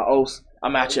 breaking my oaths.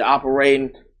 I'm out here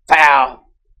operating foul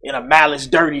in a malice,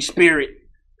 dirty spirit.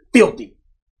 Filthy.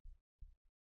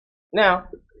 Now,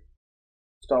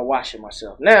 start washing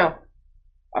myself. Now,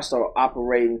 I start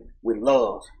operating with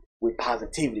love, with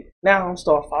positivity. Now, I'm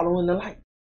start following the light.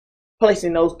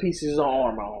 Placing those pieces of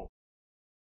armor on.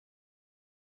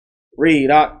 Read,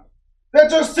 Doc.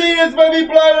 That your sins may be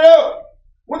blotted out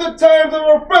when the times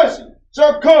of refreshing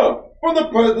shall come from the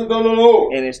presence of the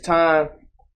Lord. And it's time,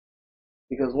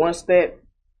 because once that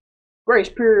grace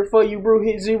period for you, bro,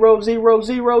 hit 0, 0,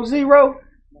 0, 0,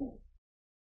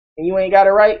 and you ain't got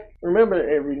it right, remember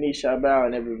every knee shall bow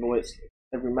and every voice,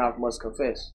 every mouth must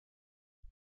confess.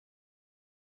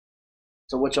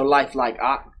 So what's your life like,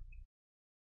 Ock?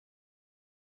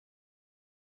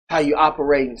 How you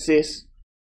operating, sis?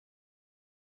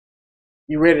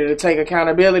 You ready to take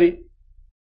accountability?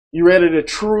 You ready to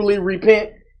truly repent?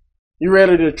 You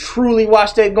ready to truly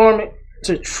wash that garment?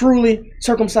 To truly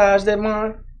circumcise that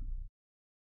mind?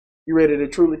 You ready to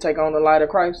truly take on the light of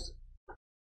Christ?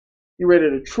 You ready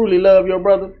to truly love your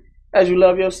brother as you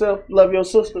love yourself? Love your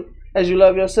sister as you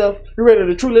love yourself? You ready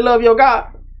to truly love your God?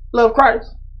 Love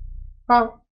Christ? Huh?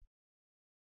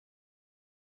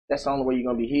 That's the only way you're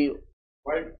going to be healed.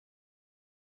 Right?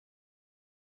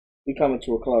 We coming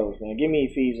to a close, man. Give me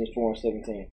Ephesians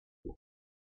 4:17.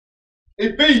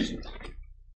 Ephesians.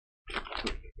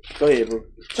 Go ahead, bro.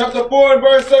 Chapter 4 and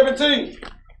verse 17.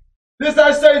 This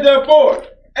I say therefore,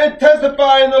 and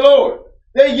testify in the Lord,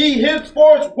 that ye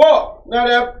henceforth walk, not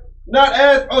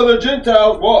as other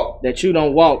Gentiles walk. That you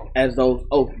don't walk as those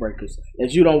oath breakers.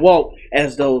 That you don't walk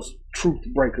as those truth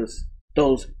breakers.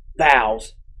 Those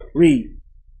vows. Read.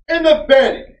 In the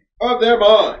vanity of their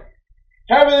mind,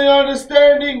 having the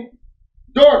understanding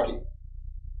darkened,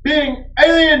 being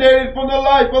alienated from the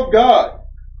life of God,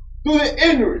 through the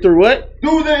ignorance. Through what?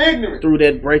 Through the ignorance. Through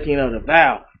that breaking of the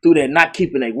vow. Through that not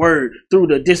keeping a word. Through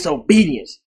the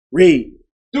disobedience. Read.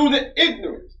 Through the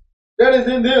ignorance that is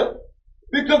in them,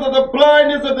 because of the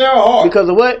blindness of their heart. Because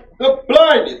of what? The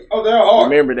blindness of their heart.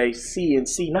 Remember, they see and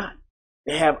see not.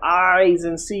 They have eyes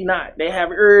and see not. They have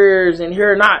ears and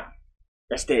hear not.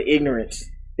 That's that ignorance.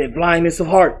 That blindness of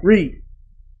heart. Read.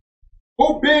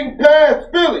 Who being past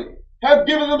feeling have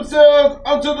given themselves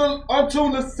unto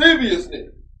lasciviousness,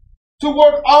 to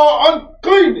work all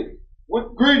uncleanness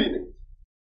with greediness.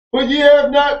 But ye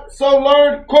have not so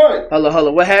learned Christ.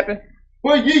 Hello. What happened?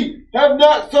 But ye have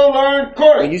not so learned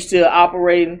Christ. When you still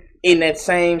operating in that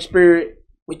same spirit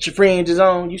with your fringes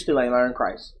on, you still ain't learned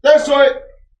Christ. That's right.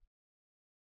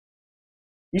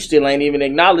 You still ain't even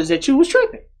acknowledged that you was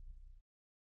tripping.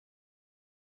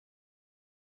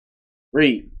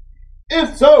 Read.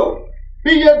 If so,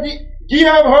 be that ye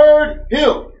have heard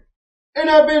him, and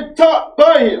have been taught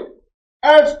by him,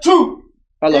 as truth.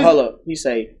 Hello. He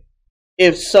say,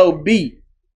 if so be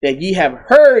that ye have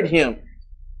heard him,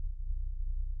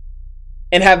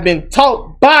 and have been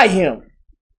taught by him.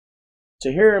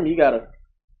 To hear him, you gotta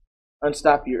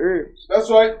unstop your ears. That's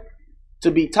right.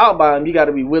 To be taught by him, you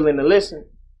gotta be willing to listen.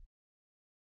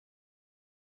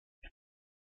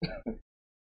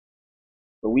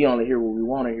 But we only hear what we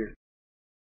want to hear.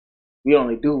 We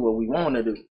only do what we want to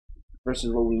do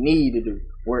versus what we need to do,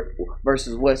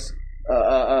 versus what's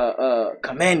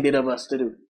commanded of us to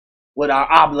do, what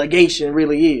our obligation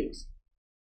really is.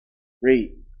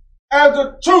 Read. As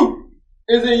the truth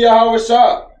is in Yahweh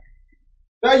Shah,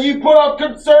 that ye put up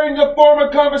concerning the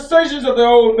former conversations of the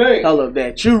old man. Tell of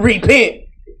that you repent,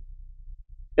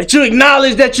 that you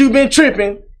acknowledge that you've been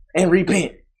tripping and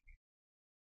repent.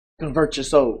 Convert your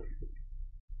soul.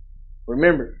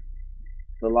 Remember,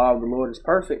 the law of the Lord is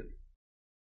perfect.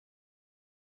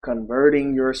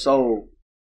 Converting your soul.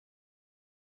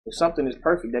 If something is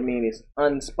perfect, that means it's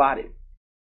unspotted.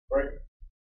 Right.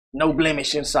 No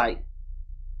blemish in sight.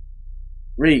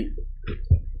 Read.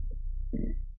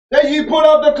 That ye put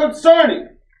out the concerning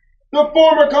the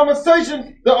former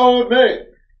conversations, the old man,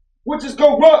 which is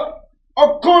corrupt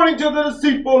according to the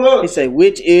deceitful lust. He say,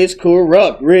 which is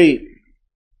corrupt. Read.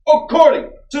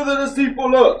 According to the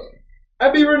deceitful lust.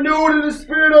 And be renewed in the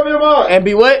spirit of your mind. And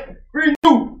be what?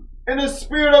 Renewed in the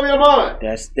spirit of your mind.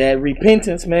 That's that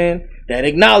repentance, man. That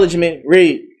acknowledgement.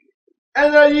 Read.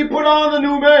 And that ye put on the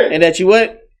new man. And that you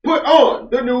what? Put on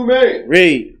the new man.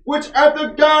 Read. Which after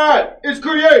God is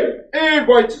created in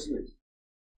righteousness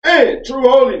and true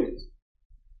holiness.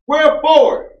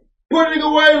 Wherefore, putting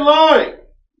away lying,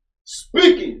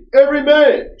 speaking every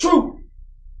man truth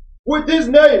with his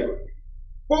neighbor.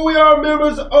 For we are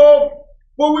members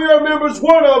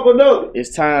one of another.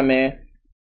 It's time, man.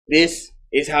 This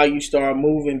is how you start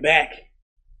moving back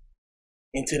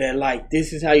into that light.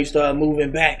 This is how you start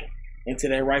moving back into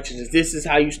that righteousness. This is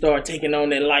how you start taking on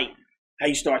that light. How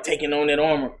you start taking on that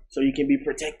armor so you can be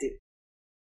protected.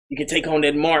 You can take on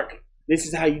that mark. This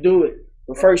is how you do it.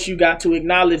 But first you got to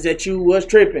acknowledge that you was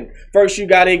tripping. First you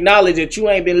got to acknowledge that you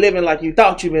ain't been living like you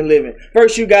thought you've been living.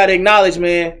 First you got to acknowledge,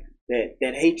 man,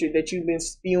 that hatred that you've been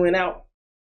spewing out,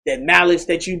 that malice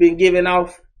that you've been giving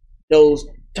off, those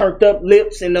turked up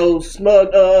lips and those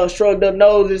smug, shrugged up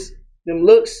noses, them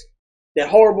looks, that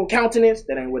horrible countenance,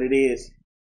 that ain't what it is.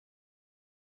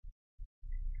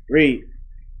 Read.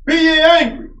 Be ye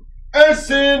angry and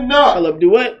sin not. Tell up,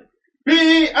 do what? Be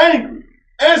ye angry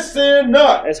and sin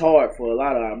not. That's hard for a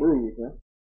lot of our brews, man.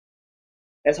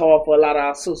 That's hard for a lot of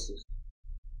our sisters.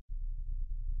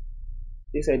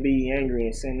 They say be ye angry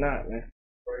and sin not, man.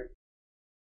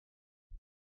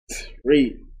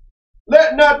 Read.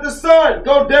 Let not the sun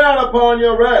go down upon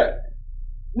your wrath,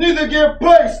 neither give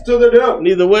place to the devil.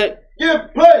 Neither what?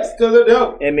 give place to the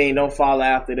devil. I mean, don't follow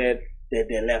after that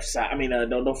left side. I mean,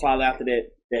 don't follow after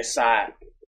that side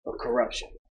of corruption.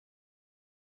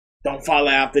 Don't follow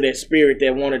after that spirit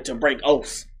that wanted to break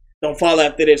oaths. Don't follow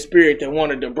after that spirit that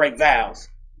wanted to break vows.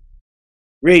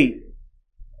 Read.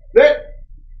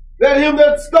 Let him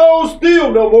that stole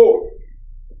steal no more,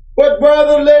 but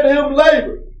rather let him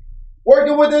labor,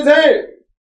 working with his hand,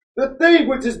 the thing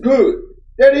which is good,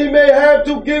 that he may have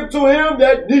to give to him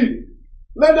that needeth.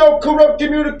 Let no corrupt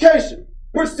communication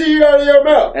proceed out of your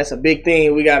mouth. That's a big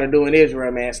thing we got to do in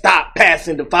Israel, man. Stop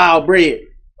passing defiled bread.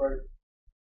 Right.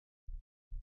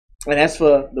 And that's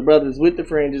for the brothers with the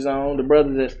fringes on, the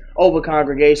brothers that's over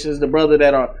congregations, the brothers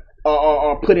that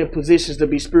are put in positions to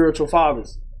be spiritual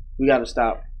fathers. We got to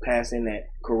stop passing that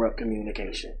corrupt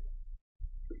communication,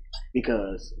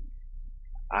 because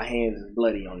our hands is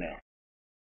bloody on that.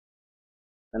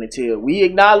 And until we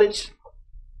acknowledge,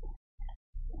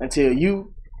 until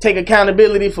you take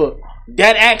accountability for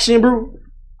that action, bro,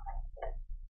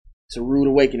 it's a rude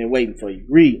awakening waiting for you.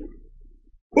 Read.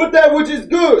 Put that which is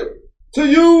good to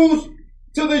use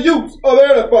to the use of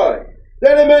edifying,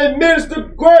 that it may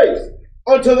minister grace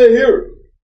unto the hearer,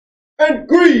 and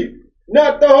grieve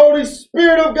not the Holy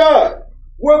Spirit of God,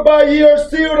 whereby ye are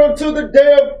sealed unto the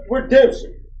day of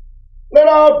redemption. Let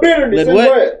our bitterness and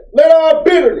wrath, let our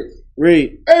bitterness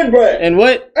read and wrath, and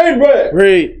what? And wrath,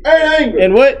 read and anger,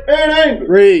 and what? And anger,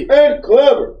 read and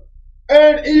clever,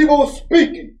 and evil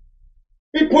speaking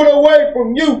be put away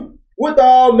from you with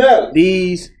all malice.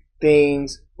 These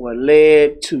things were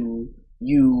led to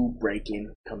you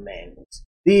breaking commandments.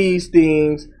 These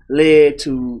things led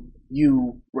to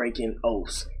you breaking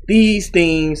oaths. These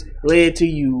things led to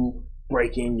you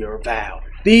breaking your vow.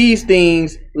 These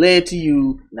things led to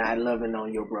you not loving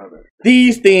on your brother.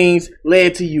 These things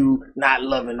led to you not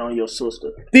loving on your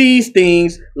sister. These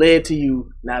things led to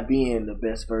you not being the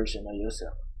best version of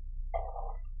yourself.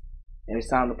 And it's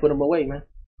time to put them away, man.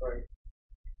 Right.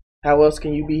 How else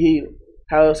can you be healed?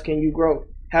 How else can you grow?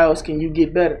 How else can you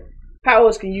get better? How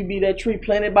else can you be that tree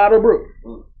planted by the brook?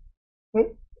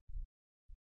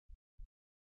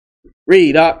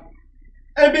 Read, Doc.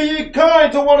 And be ye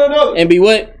kind to one another. And be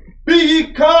what? Be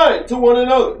ye kind to one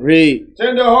another. Read.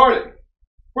 Tender-hearted,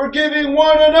 forgiving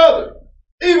one another,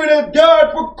 even as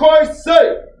God for Christ's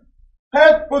sake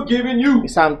hath forgiven you.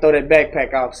 It's time to throw that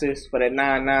backpack off, sis, for that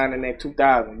 99 and that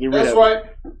 2000. Get rid That's of right.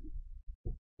 it.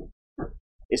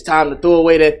 It's time to throw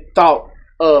away that thought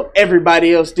of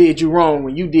everybody else did you wrong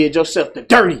when you did yourself the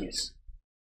dirtiest.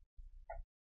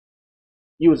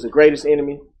 You was the greatest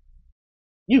enemy.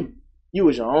 You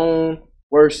was your own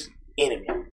worst enemy.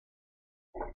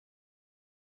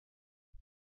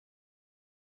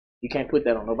 You can't put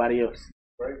that on nobody else.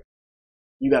 Right.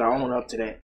 You got to own up to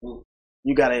that.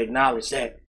 You got to acknowledge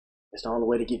that. That's the only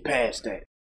way to get past that.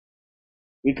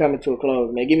 We coming to a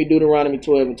close, man. Give me Deuteronomy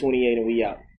 12 and 28 and we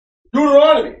out.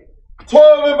 Deuteronomy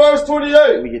 12 and verse 28.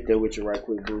 Let me get there with you right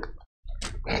quick, bro.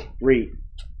 Read.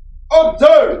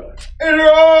 Observe and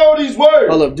hear all these words.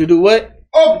 Hold up. Do what?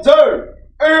 Observe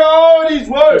and hear all these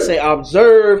words. Say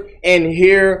observe and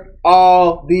hear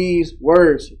all these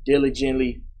words.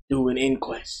 Diligently do an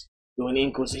inquest. Do an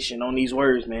inquisition on these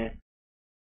words, man.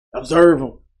 Observe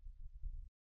them.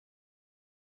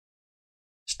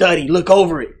 Study. Look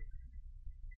over it.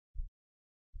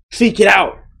 Seek it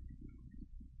out.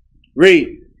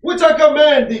 Read. Which I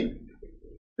command thee,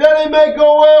 that it may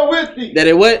go well with thee. That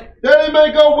it what? That it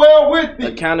may go well with thee.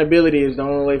 Accountability is the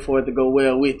only way for it to go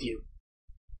well with you.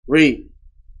 Read.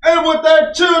 And with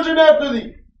thy children after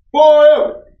thee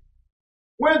forever.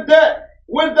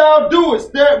 When thou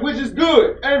doest that which is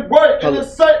good and right in the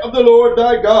sight of the Lord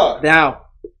thy God. Now,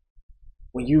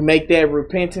 when you make that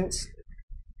repentance,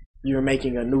 you're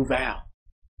making a new vow.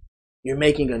 You're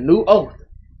making a new oath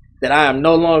that I am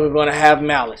no longer going to have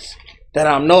malice. That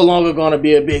I'm no longer going to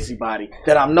be a busybody.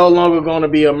 That I'm no longer going to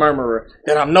be a murmurer.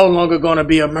 That I'm no longer going to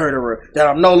be a murderer. That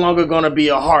I'm no longer going to be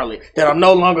a harlot. That I'm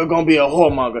no longer going to be a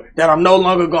whoremonger. That I'm no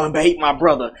longer going to hate my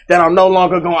brother. That I'm no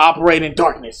longer going to operate in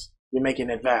darkness. You're making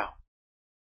that vow.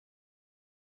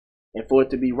 And for it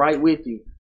to be right with you,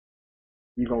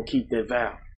 you're going to keep that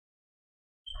vow.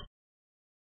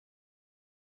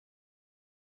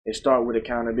 And start with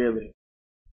accountability.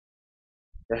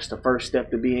 That's the first step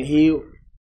to being healed.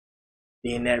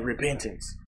 Then that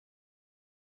repentance.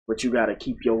 But you got to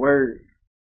keep your word.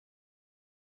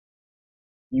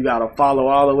 You got to follow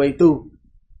all the way through.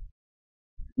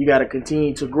 You got to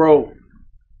continue to grow.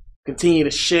 Continue to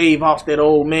shave off that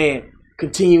old man.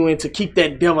 Continuing to keep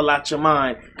that devil out your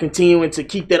mind. Continuing to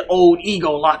keep that old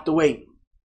ego locked away.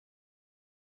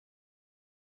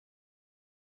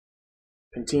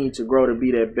 continue to grow to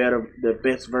be the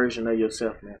best version of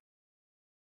yourself, man.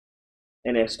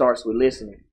 And that starts with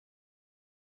listening.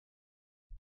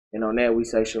 And on that, we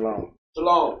say shalom.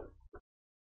 Shalom.